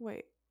wrong?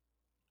 Wait.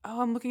 Oh,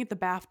 I'm looking at the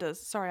BAFTAs.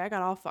 Sorry, I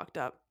got all fucked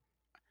up.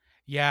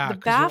 Yeah, The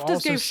because you'll BAFTAs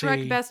also gave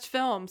Shrek see, Best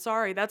Film.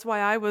 Sorry, that's why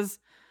I was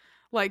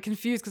like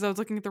confused because I was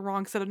looking at the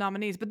wrong set of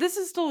nominees. But this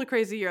is still a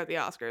crazy year at the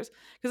Oscars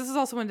because this is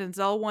also when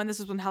Denzel won. This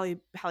is when Halle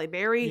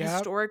Berry, yeah,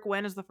 historic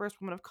win as the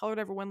first woman of color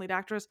to ever win lead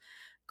actress.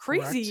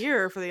 Crazy correct.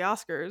 year for the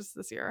Oscars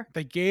this year.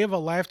 They gave a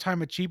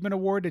Lifetime Achievement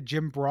Award to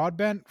Jim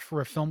Broadbent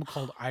for a film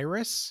called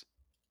Iris.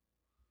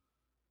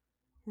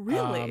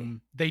 Really?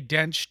 They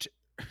denched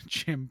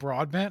Jim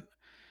Broadbent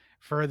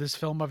for this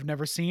film I've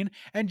never seen,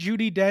 and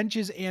Judi Dench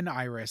is in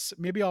Iris.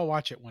 Maybe I'll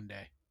watch it one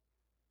day.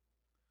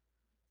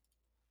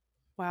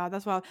 Wow,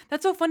 that's wild.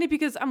 That's so funny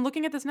because I'm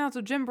looking at this now.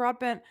 So Jim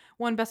Broadbent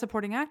won Best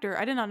Supporting Actor.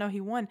 I did not know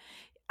he won.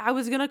 I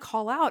was gonna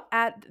call out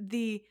at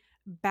the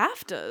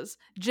BAFTAs.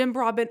 Jim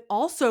Broadbent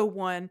also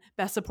won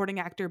Best Supporting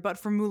Actor, but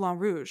for Moulin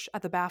Rouge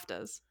at the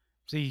BAFTAs.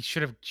 So he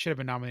should have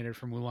been nominated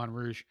for Moulin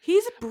Rouge.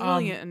 He's Um,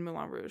 brilliant in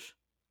Moulin Rouge.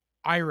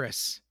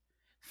 Iris,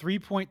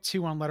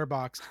 3.2 on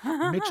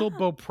Letterboxd. Mitchell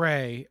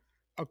Beaupre,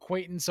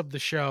 acquaintance of the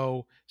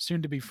show,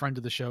 soon to be friend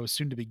of the show,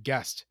 soon to be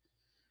guest.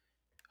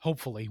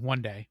 Hopefully,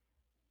 one day.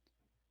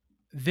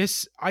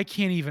 This, I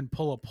can't even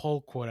pull a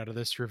poll quote out of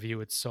this review.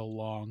 It's so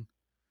long.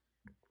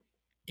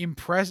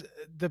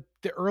 The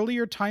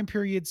earlier time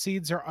period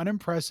seeds are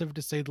unimpressive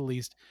to say the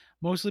least,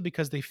 mostly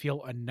because they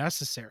feel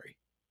unnecessary.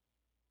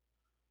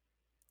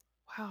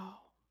 Wow.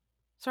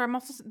 Sorry, I'm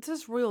also. This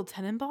is Royal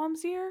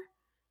Tenenbaums year.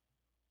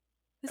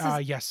 This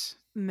is Yes.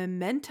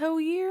 Memento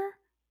year.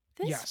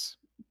 This Yes.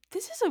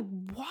 this is a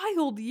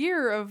wild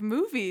year of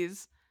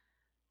movies.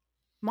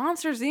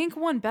 Monsters Inc.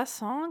 won Best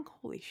Song.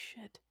 Holy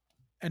shit!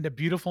 And A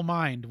Beautiful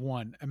Mind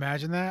won.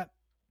 Imagine that.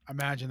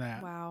 Imagine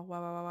that. Wow!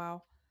 Wow! Wow! Wow!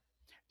 Wow!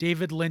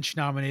 David Lynch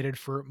nominated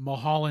for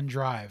Mulholland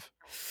Drive.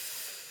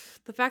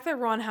 The fact that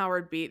Ron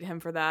Howard beat him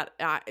for that,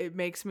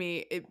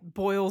 it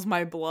boils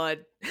my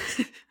blood.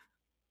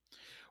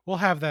 We'll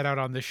have that out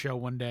on the show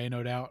one day,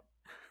 no doubt.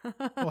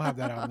 We'll have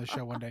that out on the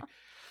show one day.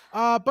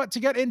 But to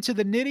get into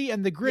the nitty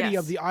and the gritty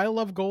of Yes. the I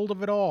Love Gold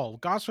of it all,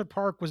 Gosford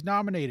Park was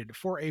nominated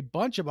for a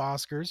bunch of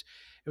Oscars.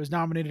 It was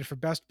nominated for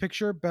Best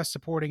Picture, Best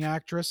Supporting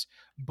Actress.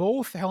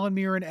 Both Helen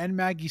Mirren and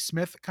Maggie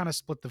Smith kind of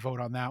split the vote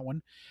on that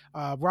one.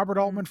 Robert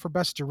Altman for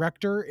Best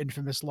Director,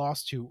 infamous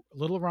loss to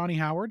Little Ronnie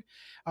Howard.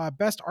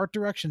 Best Art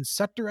Direction,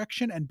 Set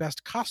Direction, and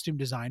Best Costume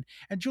Design.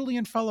 And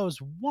Julian Fellows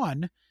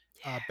won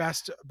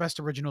Best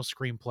Original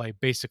Screenplay,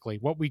 basically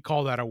what we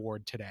call that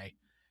award today.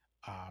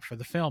 For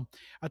the film.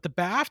 At the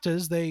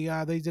BAFTAs,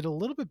 they did a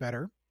little bit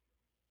better,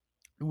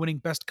 winning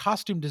Best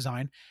Costume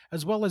Design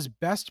as well as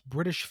Best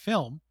British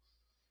Film.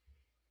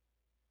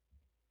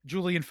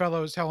 Julian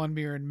Fellows, Helen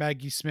Mirren,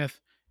 Maggie Smith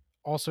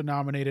also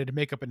nominated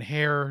Makeup and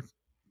Hair,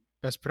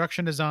 Best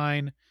Production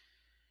Design.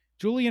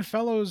 Julian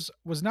Fellows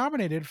was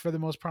nominated for the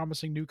Most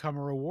Promising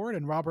Newcomer Award,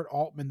 and Robert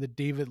Altman the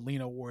David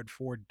Lean Award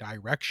for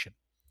Direction.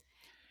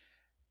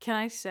 Can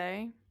I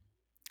say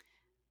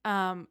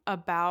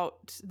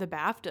about the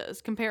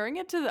BAFTAs? Comparing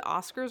it to the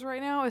Oscars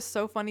right now is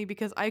so funny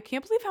because I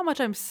can't believe how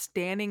much I'm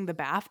standing the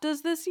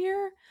BAFTAs this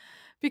year.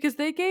 Because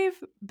they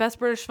gave Best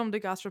British Film to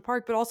Gosford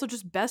Park, but also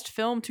just Best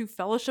Film to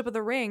Fellowship of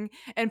the Ring,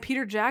 and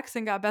Peter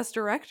Jackson got Best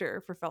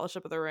Director for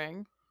Fellowship of the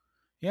Ring.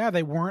 Yeah,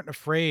 they weren't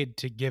afraid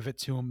to give it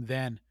to him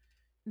then.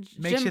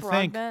 Makes Jim you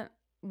think. Broadbent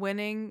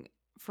winning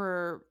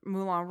for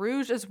Moulin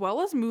Rouge, as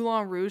well as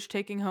Moulin Rouge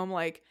taking home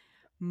like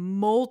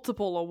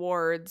multiple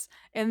awards,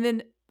 and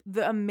then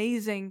the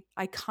amazing,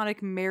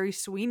 iconic Mary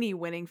Sweeney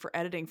winning for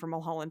editing for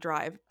Mulholland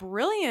Drive.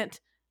 Brilliant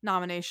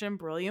nomination,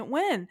 brilliant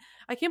win.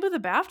 I can't believe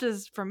the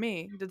BAFTAs, for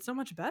me, did so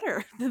much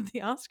better than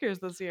the Oscars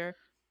this year.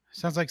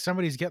 Sounds like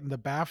somebody's getting the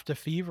BAFTA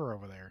fever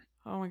over there.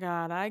 Oh my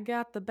god, I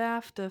got the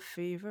BAFTA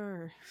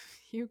fever.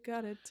 You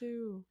got it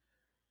too.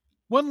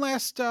 One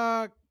last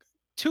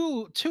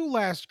two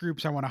last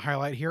groups I want to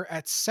highlight here.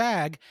 At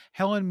SAG,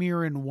 Helen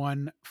Mirren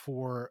won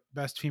for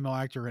Best Female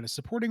Actor in a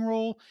Supporting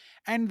Role,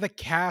 and the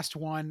cast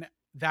won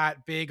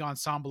that big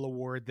ensemble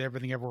award that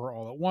Everything Everywhere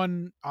All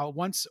at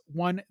Once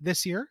won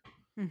this year.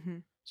 Mm-hmm.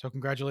 So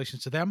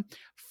congratulations to them.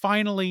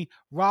 Finally,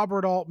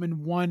 Robert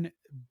Altman won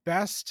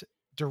Best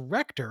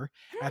Director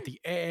at the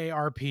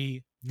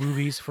AARP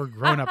Movies for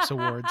Grown-Ups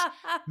Awards.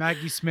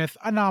 Maggie Smith,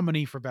 a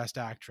nominee for Best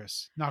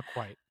Actress. Not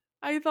quite.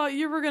 I thought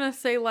you were gonna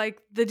say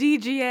like the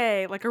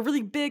DGA, like a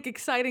really big,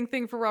 exciting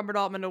thing for Robert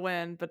Altman to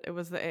win, but it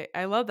was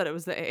I love that it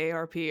was the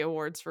AARP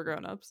Awards for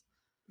Grown-Ups.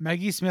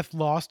 Maggie Smith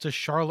lost to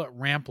Charlotte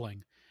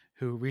Rampling,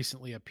 who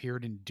recently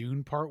appeared in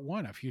Dune Part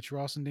 1, a future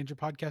Austin Danger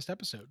podcast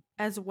episode.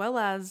 As well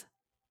as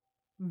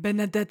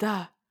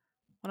Benedetta,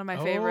 one of my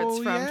favorites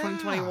Oh, from yeah.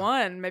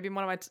 2021. Maybe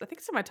one of my, I think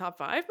it's in my top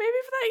 5 maybe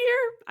for that year.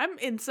 I'm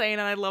insane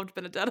and I loved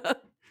Benedetta.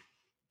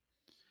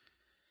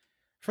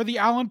 For the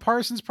Alan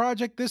Parsons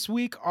Project this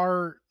week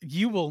are,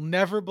 you will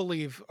never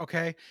believe,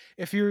 okay?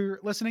 If you're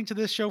listening to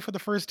this show for the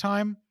first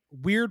time,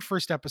 weird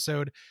first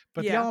episode,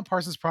 but the Yeah. Alan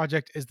Parsons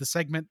Project is the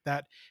segment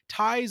that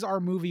ties our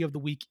movie of the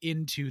week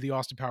into the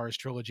Austin Powers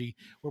trilogy,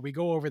 where we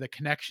go over the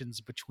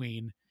connections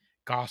between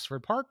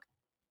Gosford Park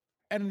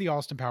and the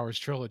Austin Powers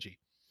trilogy.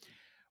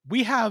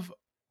 We have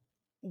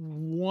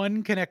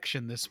one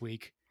connection this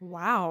week.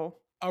 Wow.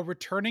 A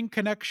returning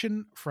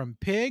connection from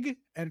Pig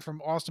and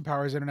from Austin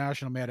Powers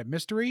International Mad at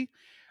Mystery,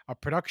 a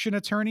production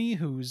attorney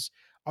whose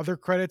other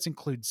credits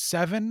include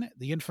Seven,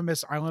 the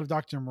infamous Island of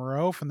Dr.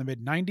 Moreau from the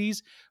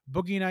mid-90s,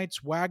 Boogie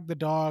Nights, Wag the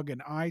Dog,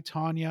 and I,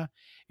 Tonya.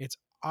 It's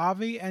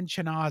Avi and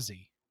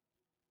Chinazi.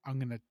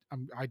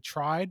 I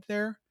tried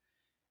there.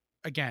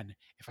 Again,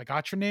 if I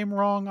got your name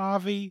wrong,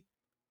 Avi,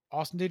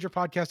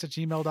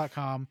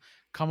 AustinDangerPodcast@gmail.com.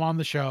 Come on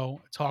the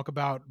show, talk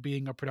about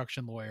being a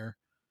production lawyer.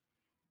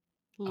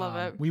 Love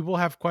it. We will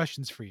have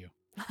questions for you.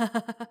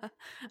 I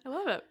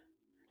love it.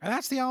 And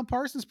that's the Alan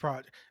Parsons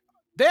Project.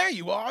 There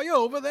you are. You're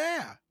over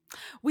there.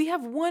 We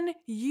have one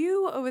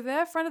you over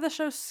there. Friend of the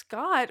show,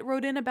 Scott,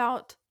 wrote in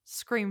about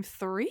Scream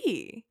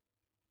 3.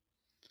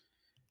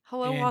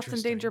 Hello, Austin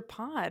Interesting. Danger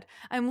Pod.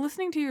 I'm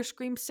listening to your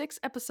Scream 6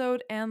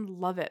 episode and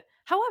love it.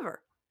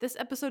 However, this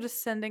episode is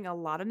sending a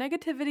lot of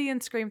negativity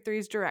in Scream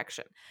 3's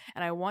direction,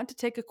 and I want to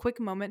take a quick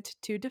moment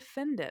to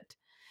defend it.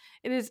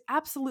 It is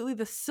absolutely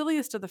the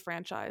silliest of the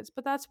franchise,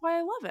 but that's why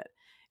I love it.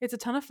 It's a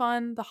ton of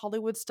fun. The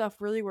Hollywood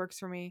stuff really works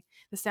for me.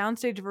 The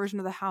soundstage version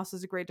of the house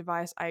is a great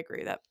device. I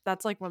agree.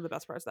 That's like one of the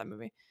best parts of that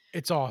movie.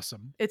 It's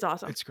awesome. It's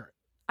awesome. It's great.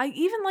 I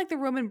even like the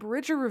Roman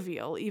Bridger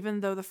reveal,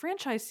 even though the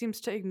franchise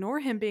seems to ignore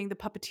him being the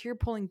puppeteer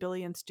pulling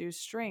Billy and Stu's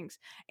strings.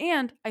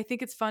 And I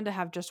think it's fun to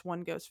have just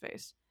one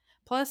Ghostface.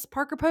 Plus,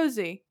 Parker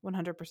Posey,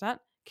 100%.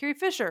 Carrie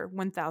Fisher,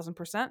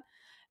 1000%.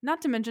 Not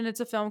to mention,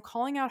 it's a film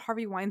calling out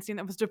Harvey Weinstein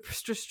that was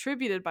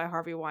distributed by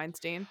Harvey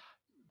Weinstein.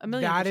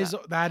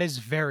 1,000,000%. That is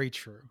very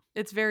true.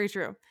 It's very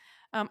true.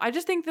 I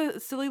just think the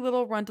silly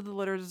little runt of the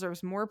litter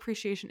deserves more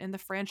appreciation in the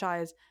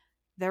franchise.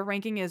 Their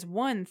ranking is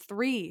 1,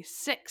 3,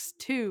 6,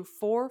 2,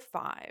 4,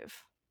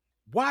 5.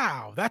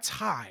 Wow, that's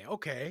high.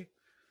 Okay.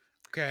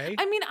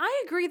 I mean,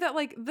 I agree that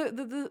like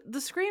the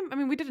Scream. I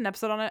mean, we did an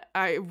episode on it.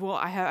 I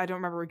don't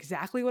remember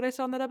exactly what I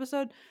saw in that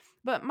episode,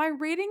 but my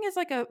rating is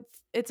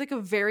it's a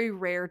very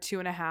rare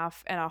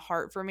 2.5 and a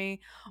heart for me.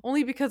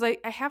 Only because I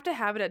have to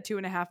have it at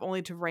 2.5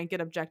 only to rank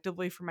it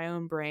objectively for my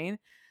own brain.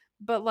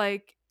 But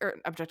or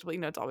objectively,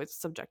 it's always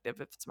subjective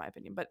if it's my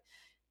opinion, but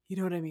you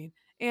know what I mean.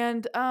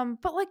 And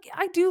but like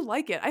I do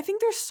like it. I think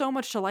there's so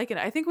much to like in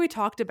it. I think we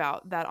talked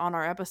about that on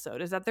our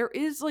episode, is that there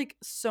is like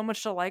so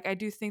much to like. I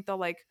do think the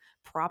like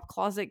prop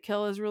closet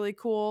kill is really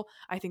cool.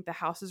 I think the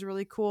house is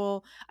really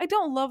cool. I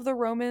don't love the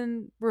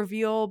Roman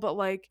reveal, but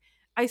like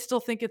I still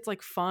think it's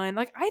like fun.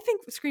 Like I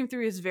think Scream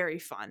 3 is very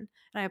fun,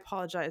 and I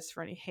apologize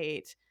for any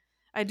hate.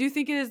 I do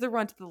think it is the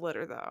runt of the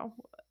litter though.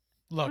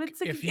 Look, but it's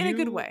like, in a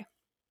good way.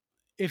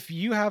 If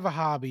you have a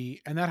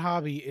hobby and that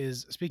hobby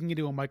is speaking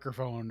into a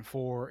microphone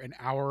for an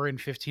hour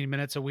and 15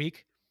 minutes a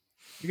week,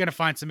 you're going to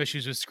find some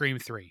issues with Scream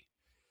 3,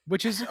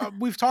 which is,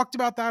 we've talked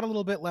about that a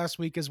little bit last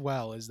week as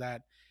well, is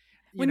that,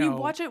 you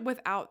watch it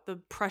without the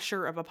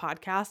pressure of a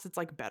podcast, it's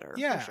like better.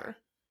 Yeah. For sure.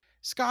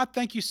 Scott,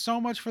 thank you so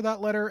much for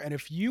that letter. And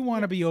if you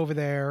want to be over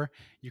there,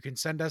 you can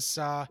send us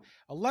a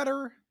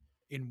letter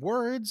in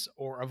words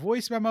or a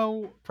voice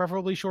memo,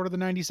 preferably shorter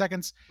than 90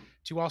 seconds,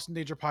 to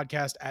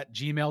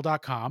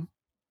AustinDangerPodcast@gmail.com.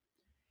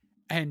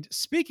 And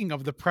speaking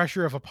of the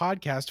pressure of a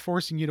podcast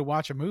forcing you to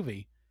watch a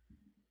movie,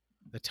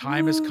 the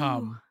time has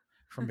come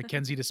for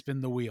Mackenzie to spin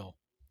the wheel.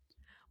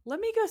 Let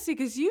me go see,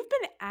 because you've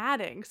been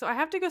adding, so I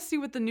have to go see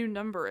what the new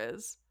number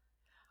is.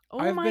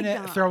 I've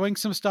been throwing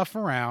some stuff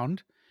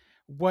around.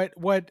 What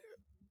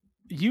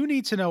you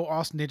need to know,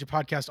 Austin Danger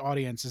Podcast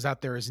audience, is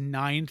that there is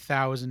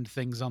 9,000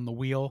 things on the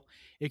wheel.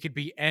 It could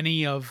be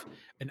any of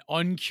an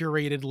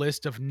uncurated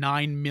list of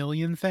 9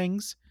 million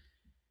things.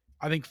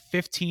 I think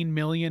 15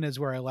 million is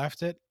where I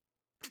left it.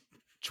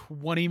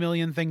 20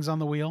 million things on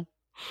the wheel.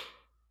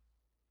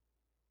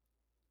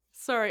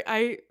 Sorry,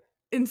 I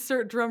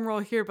insert drum roll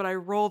here, but I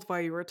rolled while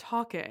you were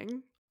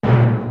talking.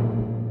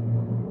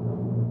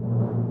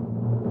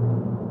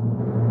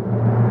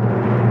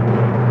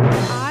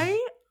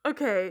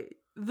 Okay,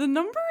 the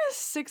number is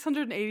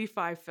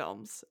 685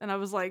 films, and I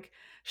was like,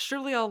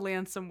 surely I'll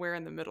land somewhere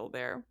in the middle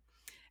there.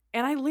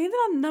 And I landed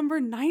on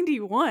number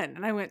 91,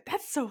 and I went,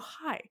 that's so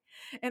high.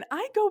 And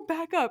I go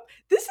back up.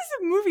 This is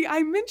a movie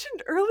I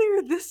mentioned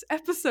earlier this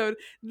episode.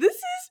 This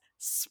is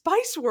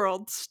Spice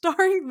World,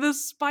 starring the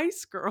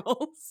Spice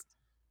Girls.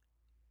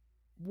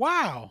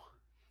 Wow.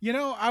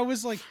 I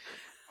was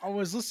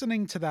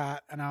listening to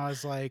that and I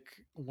was like,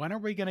 when are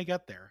we going to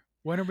get there?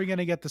 When are we going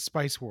to get the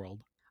Spice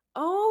World?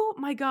 Oh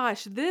my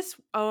gosh,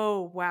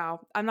 oh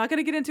wow. I'm not going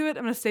to get into it.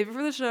 I'm going to save it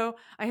for the show.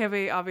 I have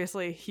a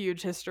obviously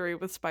huge history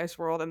with Spice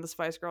World and the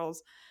Spice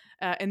Girls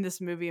in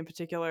this movie in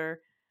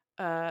particular.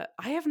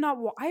 I've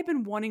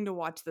been wanting to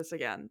watch this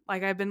again.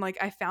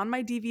 I found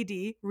my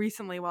DVD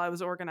recently while I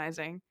was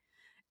organizing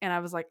and I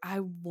was like,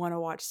 I want to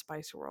watch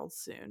Spice World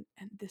soon.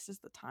 And this is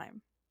the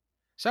time.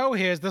 So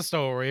here's the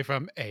story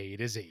from A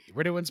to Z.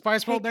 We're doing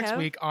Spice World next Kev.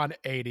 week on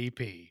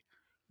ADP.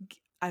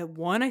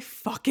 I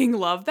fucking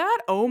love that.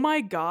 Oh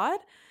my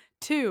God.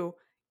 2,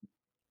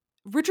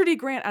 Richard E.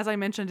 Grant, as I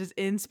mentioned, is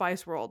in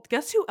Spice World.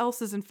 Guess who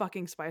else is in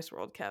fucking Spice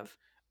World, Kev?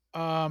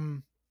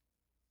 Alan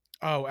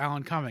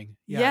Cumming.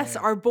 Yes,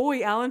 our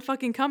boy Alan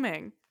fucking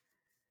Cumming.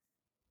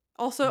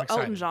 Also,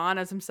 Elton John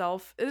as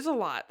himself. There's a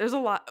lot.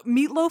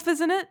 Meatloaf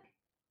is in it.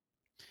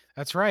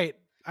 That's right.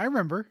 I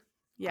remember.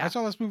 Yeah. I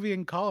saw this movie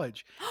in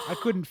college. I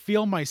couldn't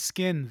feel my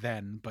skin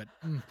then, but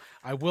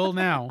I will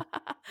now.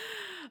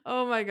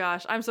 Oh my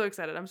gosh. I'm so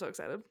excited.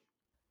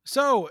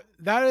 So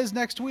that is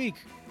next week.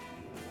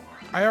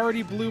 I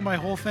already blew my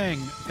whole thing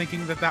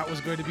thinking that was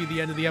going to be the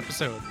end of the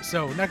episode.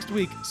 So next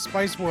week,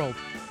 Spice World.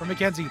 From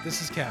Mackenzie,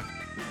 this is Kev.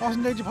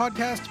 Austin Danger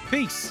Podcast.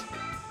 Peace.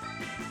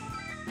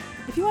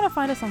 If you want to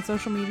find us on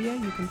social media,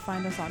 you can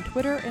find us on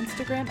Twitter,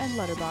 Instagram, and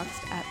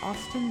Letterboxd at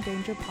Austin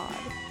Danger Pod.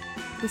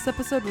 This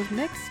episode was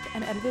mixed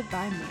and edited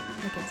by me,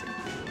 Mackenzie.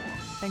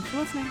 Thanks for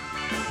listening.